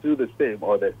 Are the two the same,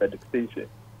 or there's a distinction?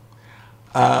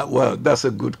 Well, that's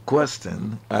a good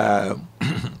question.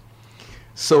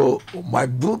 So my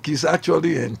book is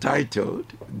actually entitled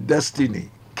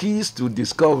Destiny, Keys to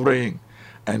Discovering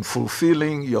and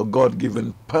Fulfilling Your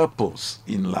God-Given Purpose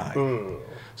in Life.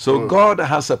 So God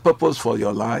has a purpose for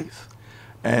your life,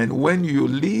 and when you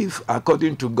live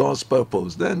according to God's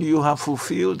purpose, then you have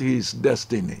fulfilled his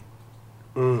destiny.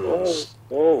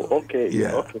 Okay.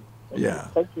 Yeah. Okay. Yeah.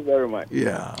 Thank you very much.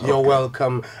 Yeah. You're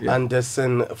welcome,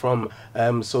 Anderson from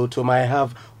Soto. I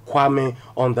have Kwame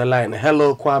on the line.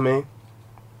 Hello, Kwame.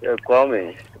 Yeah,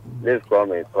 Kwame. This is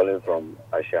Kwame calling from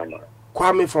Ashaiman.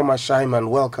 Kwame from Ashaiman,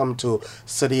 welcome to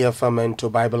City FM and to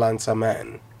Bible Answer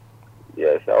Man.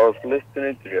 Yes, I was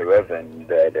listening to the Reverend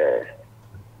that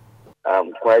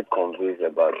I'm quite confused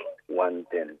about one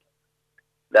thing.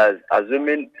 That's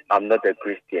assuming I'm not a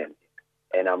Christian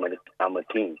and I'm a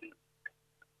king.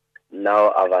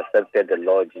 Now I've accepted the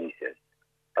Lord Jesus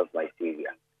as my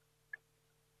Savior.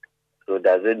 So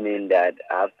does it mean that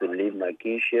I have to leave my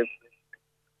kingship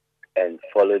and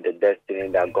follow the destiny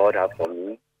that God has for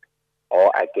me? Or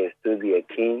I can still be a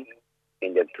king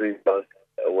in the previous,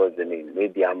 what's the name?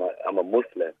 Maybe I'm a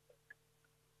Muslim.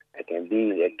 I can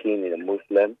be a king in a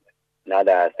Muslim. Now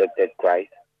that I accepted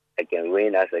Christ, I can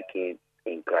reign as a king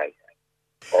in Christ.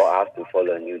 Or I have to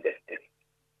follow a new destiny.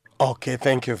 Okay,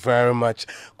 thank you very much,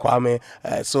 Kwame.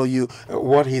 So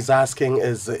what he's asking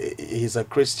is, he's a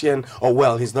Christian, or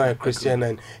well, he's not a Christian,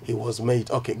 and he was made.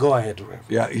 Okay, go ahead, Rev.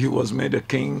 Yeah, he was made a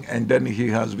king, and then he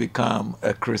has become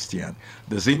a Christian.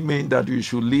 Does it mean that you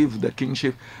should leave the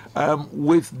kingship?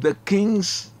 With the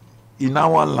kings in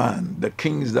our land, the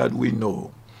kings that we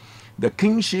know, the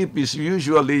kingship is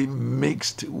usually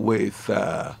mixed with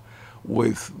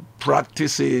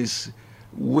practices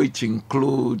which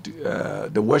include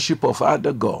the worship of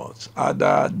other gods,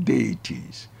 other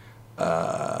deities,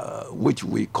 which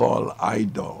we call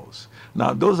idols.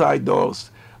 Now, those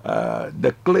idols,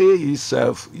 the clay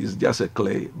itself is just a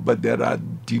clay, but there are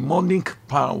demonic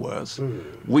powers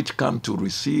which come to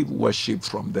receive worship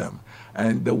from them.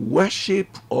 And the worship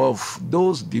of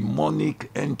those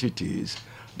demonic entities,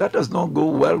 that does not go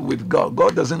well with God.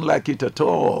 God doesn't like it at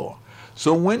all.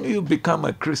 So when you become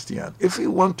a Christian, if you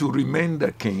want to remain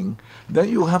the king, then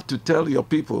you have to tell your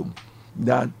people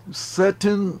that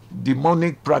certain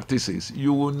demonic practices,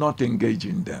 you will not engage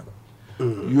in them.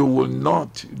 You will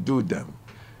not do them.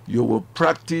 You will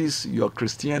practice your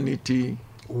Christianity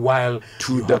while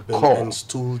to the core.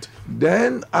 Installed.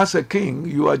 Then as a king,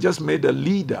 you are just made a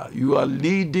leader. You are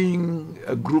leading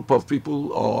a group of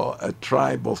people or a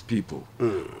tribe of people.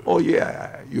 Oh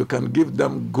yeah, you can give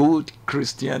them good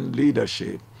Christian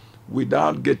leadership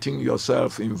without getting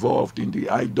yourself involved in the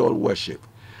idol worship.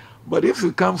 But if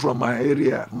you come from my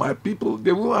area, my people,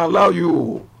 they won't allow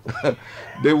you.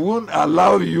 They won't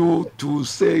allow you to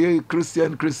say, hey,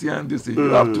 Christian, this is.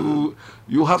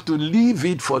 You have to leave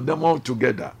it for them all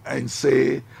together and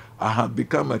say, I have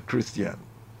become a Christian.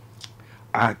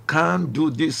 I can't do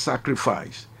this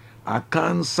sacrifice. I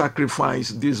can't sacrifice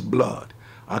this blood.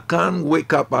 I can't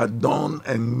wake up at dawn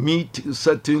and meet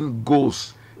certain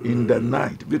ghosts in the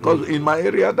night, because in my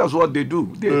area that's what they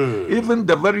do. Even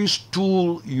the very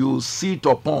stool you sit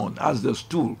upon as the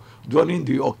stool during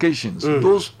the occasions,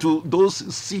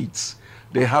 those seats,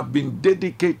 they have been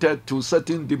dedicated to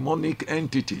certain demonic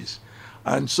entities.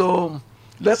 And so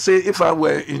let's say if I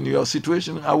were in your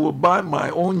situation, I would buy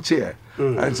my own chair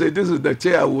and say, this is the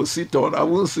chair I will sit on. I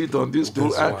will sit on this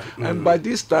stool. And by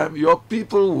this time, your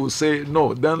people will say,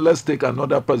 no, then let's take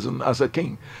another person as a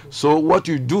king. So what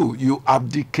you do, you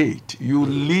abdicate. You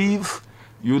leave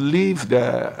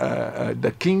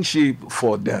the kingship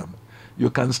for them. You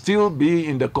can still be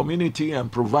in the community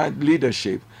and provide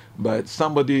leadership, but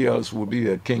somebody else will be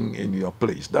a king in your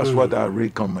place. That's what I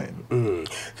recommend.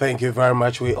 Thank you very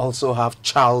much. We also have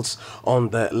Charles on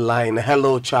the line.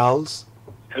 Hello, Charles.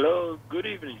 Hello, good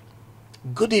evening.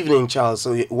 Good evening, Charles.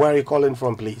 So where are you calling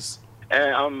from, please?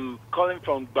 I'm calling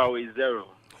from Bawe Zero.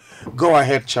 Go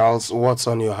ahead, Charles. What's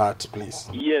on your heart, please?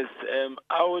 Yes,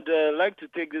 I would like to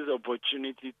take this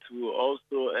opportunity to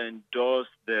also endorse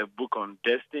the book on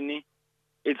destiny.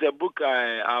 It's a book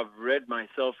I have read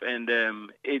myself, and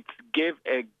it gave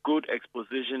a good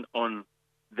exposition on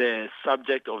the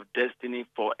subject of destiny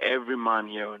for every man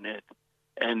here on earth.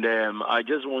 And I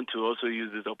just want to also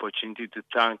use this opportunity to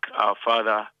thank our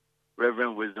father,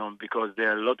 Reverend Wisdom, because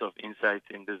there are a lot of insights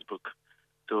in this book.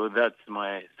 So that's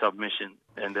my submission.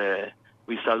 And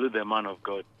we salute the man of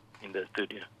God in the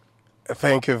studio.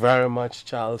 Thank you very much,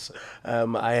 Charles.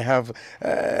 I have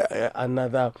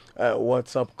another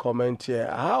WhatsApp comment here.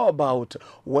 How about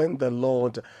when the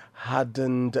Lord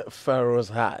hardened Pharaoh's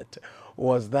heart?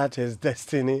 Was that his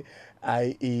destiny,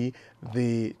 i.e.,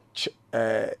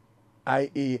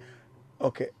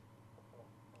 okay,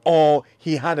 or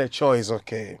he had a choice?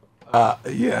 Okay. That's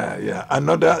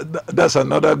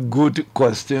another good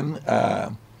question.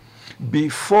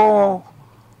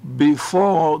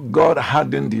 Before God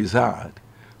hardened his heart,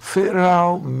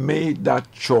 Pharaoh made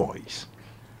that choice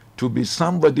to be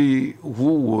somebody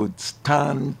who would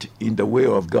stand in the way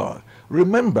of God.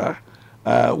 Remember,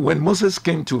 when Moses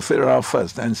came to Pharaoh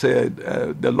first and said,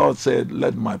 the Lord said,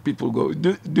 let my people go.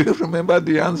 Do you remember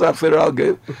the answer Pharaoh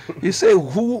gave? He said,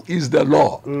 who is the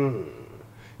Lord?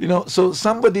 You know, so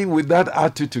somebody with that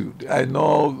attitude, I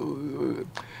know.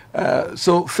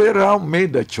 So Pharaoh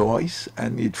made the choice,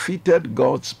 and it fitted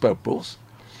God's purpose.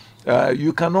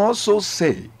 You can also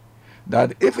say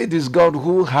that if it is God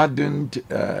who hardened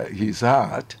his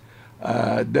heart,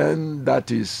 then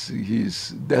that is his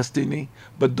destiny.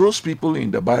 But those people in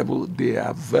the Bible, they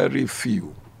are very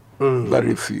few.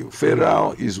 Very few.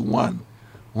 Pharaoh is one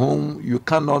whom you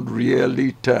cannot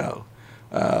really tell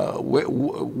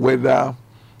whether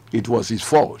it was his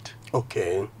fault.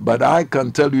 Okay. But I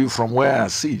can tell you from where I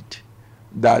sit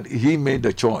that he made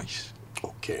the choice.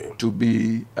 Okay. To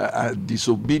be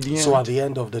disobedient. So at the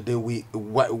end of the day,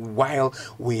 while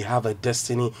we have a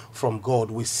destiny from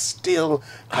God, we still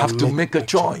have to make a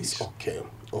choice. Okay.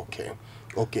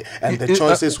 And the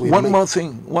choices we one make.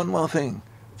 One more thing.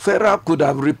 Pharaoh could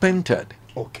have repented.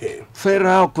 Okay.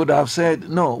 Pharaoh could have said,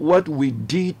 no, what we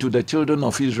did to the children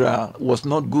of Israel was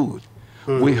not good.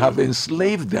 We have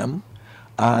enslaved them,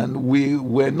 and we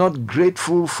were not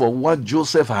grateful for what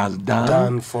Joseph has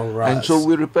done for us. And so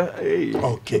we repent. Hey,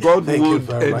 okay. God Thank would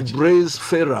embrace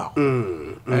Pharaoh.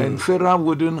 And Pharaoh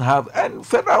wouldn't have. And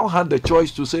Pharaoh had the choice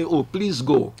to say, oh, please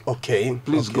go. Okay.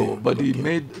 Please go. But he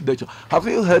made the choice. Have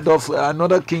you heard of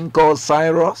another king called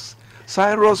Cyrus?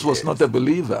 Cyrus was not a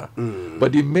believer,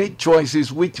 but he made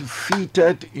choices which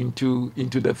fitted into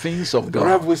the things of God.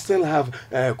 Rav, we still have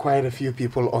quite a few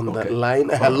people on the line.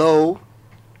 Hello.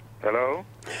 Hello.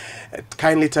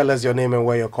 Kindly tell us your name and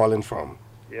where you're calling from.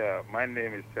 Yeah, my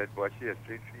name is Seth Boachi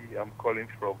Estrifi. I'm calling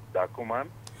from Dakuman.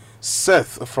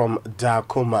 Seth from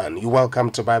Dakuman. You're welcome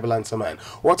to Bible Answer Man.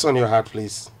 What's on your heart,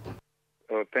 please?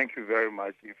 Oh, thank you very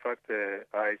much. In fact,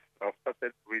 I've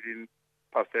started reading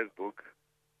Pastor's book,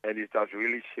 and it has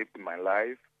really shaped my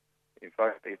life. In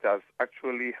fact, it has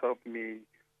actually helped me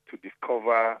to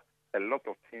discover a lot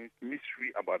of things,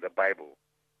 mystery about the Bible.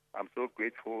 I'm so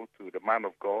grateful to the man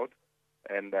of God,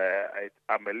 and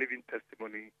I'm a living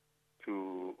testimony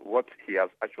to what he has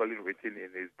actually written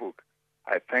in his book.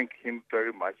 I thank him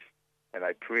very much, and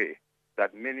I pray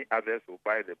that many others will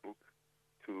buy the book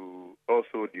to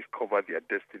also discover their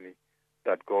destiny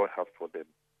that God has for them.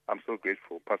 I'm so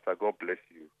grateful. Pastor, God bless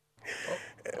you.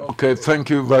 Okay, thank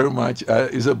you very much.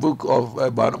 It's a book of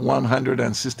about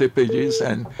 160 pages,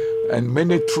 and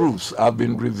many truths have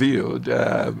been revealed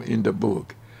in the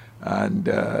book. And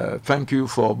thank you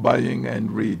for buying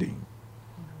and reading.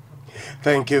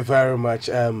 Thank you very much,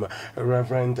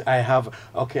 Reverend.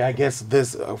 I guess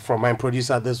this, from my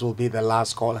producer, this will be the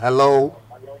last call. Hello?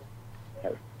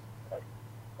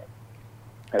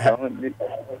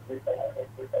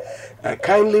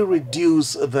 Kindly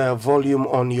reduce the volume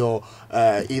on your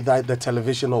either the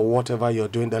television or whatever you're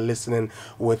doing the listening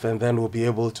with, and then we'll be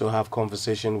able to have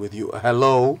conversation with you.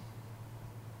 Hello?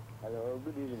 Hello,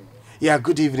 good evening. Yeah,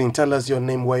 good evening. Tell us your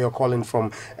name, where you're calling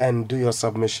from, and do your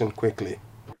submission quickly.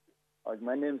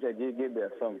 My name is Ajay Gabriel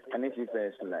from Kanisi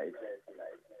First Life.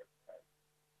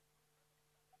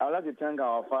 I would like to thank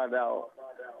our Father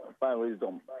for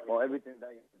wisdom, for everything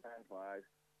that He's done for us,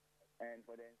 and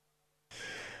for the...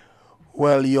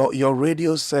 Well, your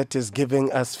radio set is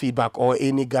giving us feedback, or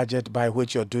any gadget by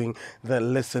which you're doing the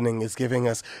listening is giving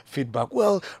us feedback.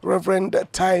 Well, Reverend,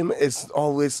 time is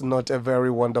always not a very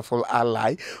wonderful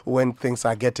ally when things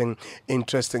are getting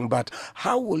interesting. But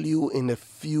how will you, in a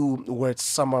few words,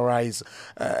 summarize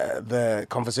the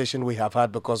conversation we have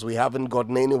had? Because we haven't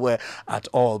gotten anywhere at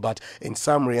all. But in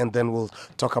summary, and then we'll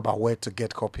talk about where to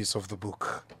get copies of the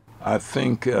book. I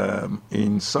think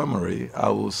in summary, I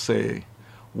will say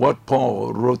what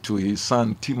Paul wrote to his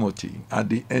son Timothy at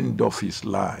the end of his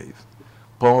life.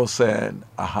 Paul said,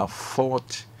 I have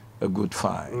fought a good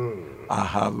fight. I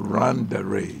have run the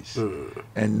race.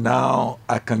 And now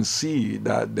I can see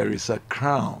that there is a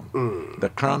crown, the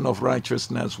crown of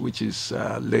righteousness, which is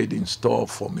laid in store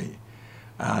for me.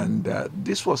 And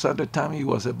this was at the time he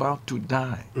was about to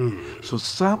die. So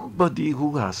somebody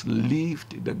who has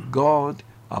lived the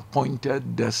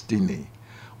God-appointed destiny,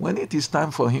 when it is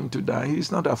time for him to die,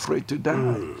 he's not afraid to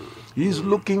die. He's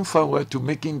looking forward to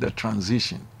making the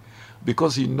transition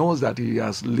because he knows that he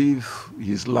has lived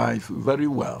his life very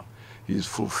well. He's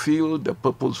fulfilled the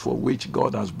purpose for which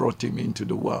God has brought him into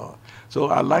the world.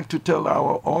 So I'd like to tell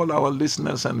all our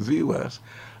listeners and viewers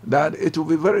that it will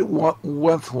be very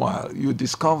worthwhile. You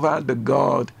discover the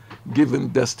God-given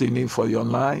destiny for your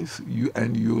life,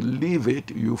 and you live it,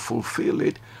 you fulfill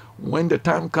it. When the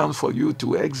time comes for you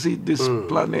to exit this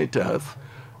planet Earth,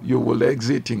 you will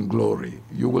exit in glory.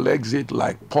 You will exit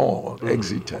like Paul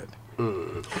exited.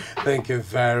 Thank you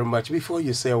very much. Before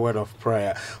you say a word of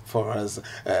prayer for us,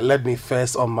 let me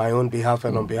first, on my own behalf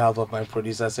and on behalf of my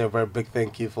producer, say a very big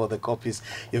thank you for the copies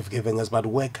you've given us. But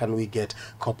where can we get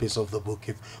copies of the book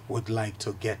if would like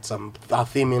to get some? Our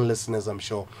female listeners, I'm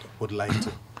sure, would like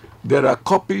to. There are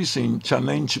copies in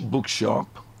Challenge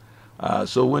Bookshop.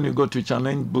 So when you go to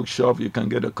Challenge Bookshop, you can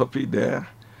get a copy there.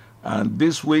 And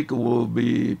this week we'll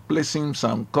be placing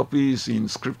some copies in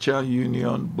Scripture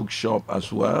Union Bookshop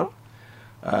as well.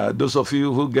 Those of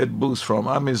you who get books from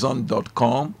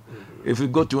Amazon.com, if you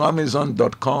go to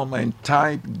Amazon.com and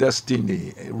type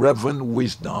Destiny, Reverend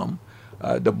Wisdom,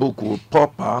 the book will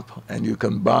pop up and you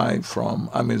can buy from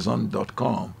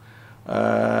Amazon.com.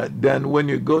 Then when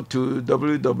you go to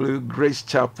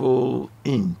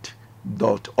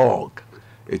www.gracechapelint.org,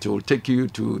 it will take you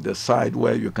to the site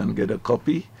where you can get a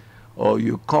copy, or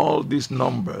you call these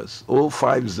numbers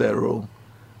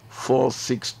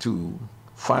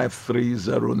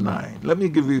 050-462-5309. Let me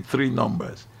give you three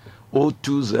numbers: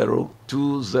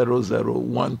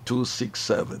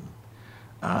 020-200-1267,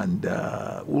 and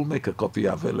we'll make a copy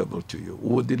available to you.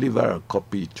 We'll deliver a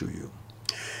copy to you.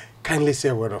 Kindly say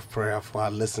a word of prayer for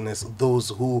our listeners, those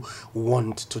who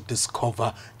want to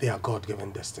discover their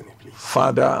God-given destiny, please.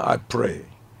 Father, I pray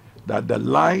that the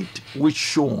light which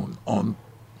shone on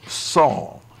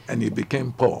Saul and he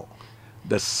became Paul,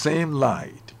 the same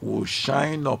light will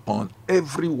shine upon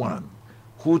everyone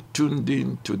who tuned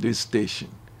in to this station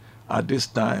at this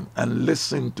time and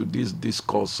listened to this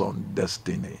discourse on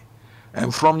destiny.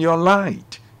 And from your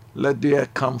light, let there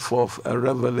come forth a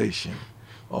revelation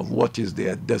of what is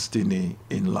their destiny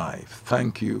in life.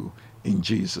 Thank you in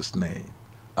Jesus' name.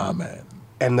 Amen.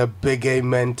 And a big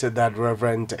amen to that,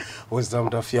 Reverend Wisdom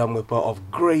Dafiamwipa of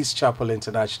Grace Chapel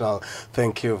International.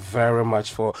 Thank you very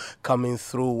much for coming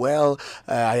through. Well,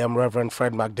 I am Reverend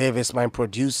Fred McDavis, my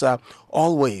producer,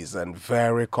 always and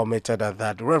very committed at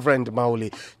that. Reverend Mauli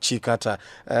Chikata,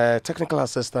 technical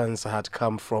assistance had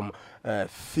come from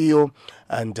Theo.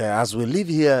 And as we leave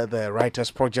here, the Writers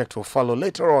Project will follow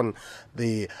later on.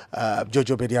 The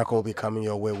Jojo Bediako will be coming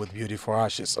your way with Beauty for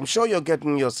Ashes. I'm sure you're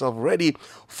getting yourself ready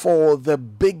for the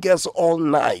biggest all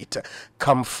night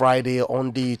come Friday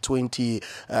on the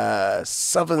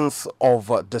 27th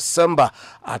of December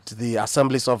at the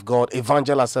Assemblies of God,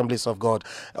 Evangel Assemblies of God,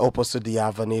 opposite the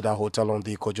Avenida Hotel on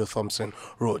the Kojo Thompson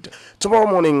Road. Tomorrow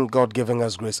morning, God giving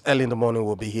us grace, early in the morning,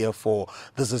 we'll be here for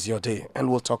This Is Your Day,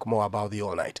 and we'll talk more about the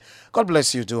all night. God bless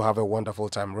bless you. Do have a wonderful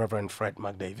time. Reverend Fred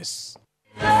McDavis.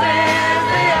 This is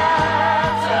the hour.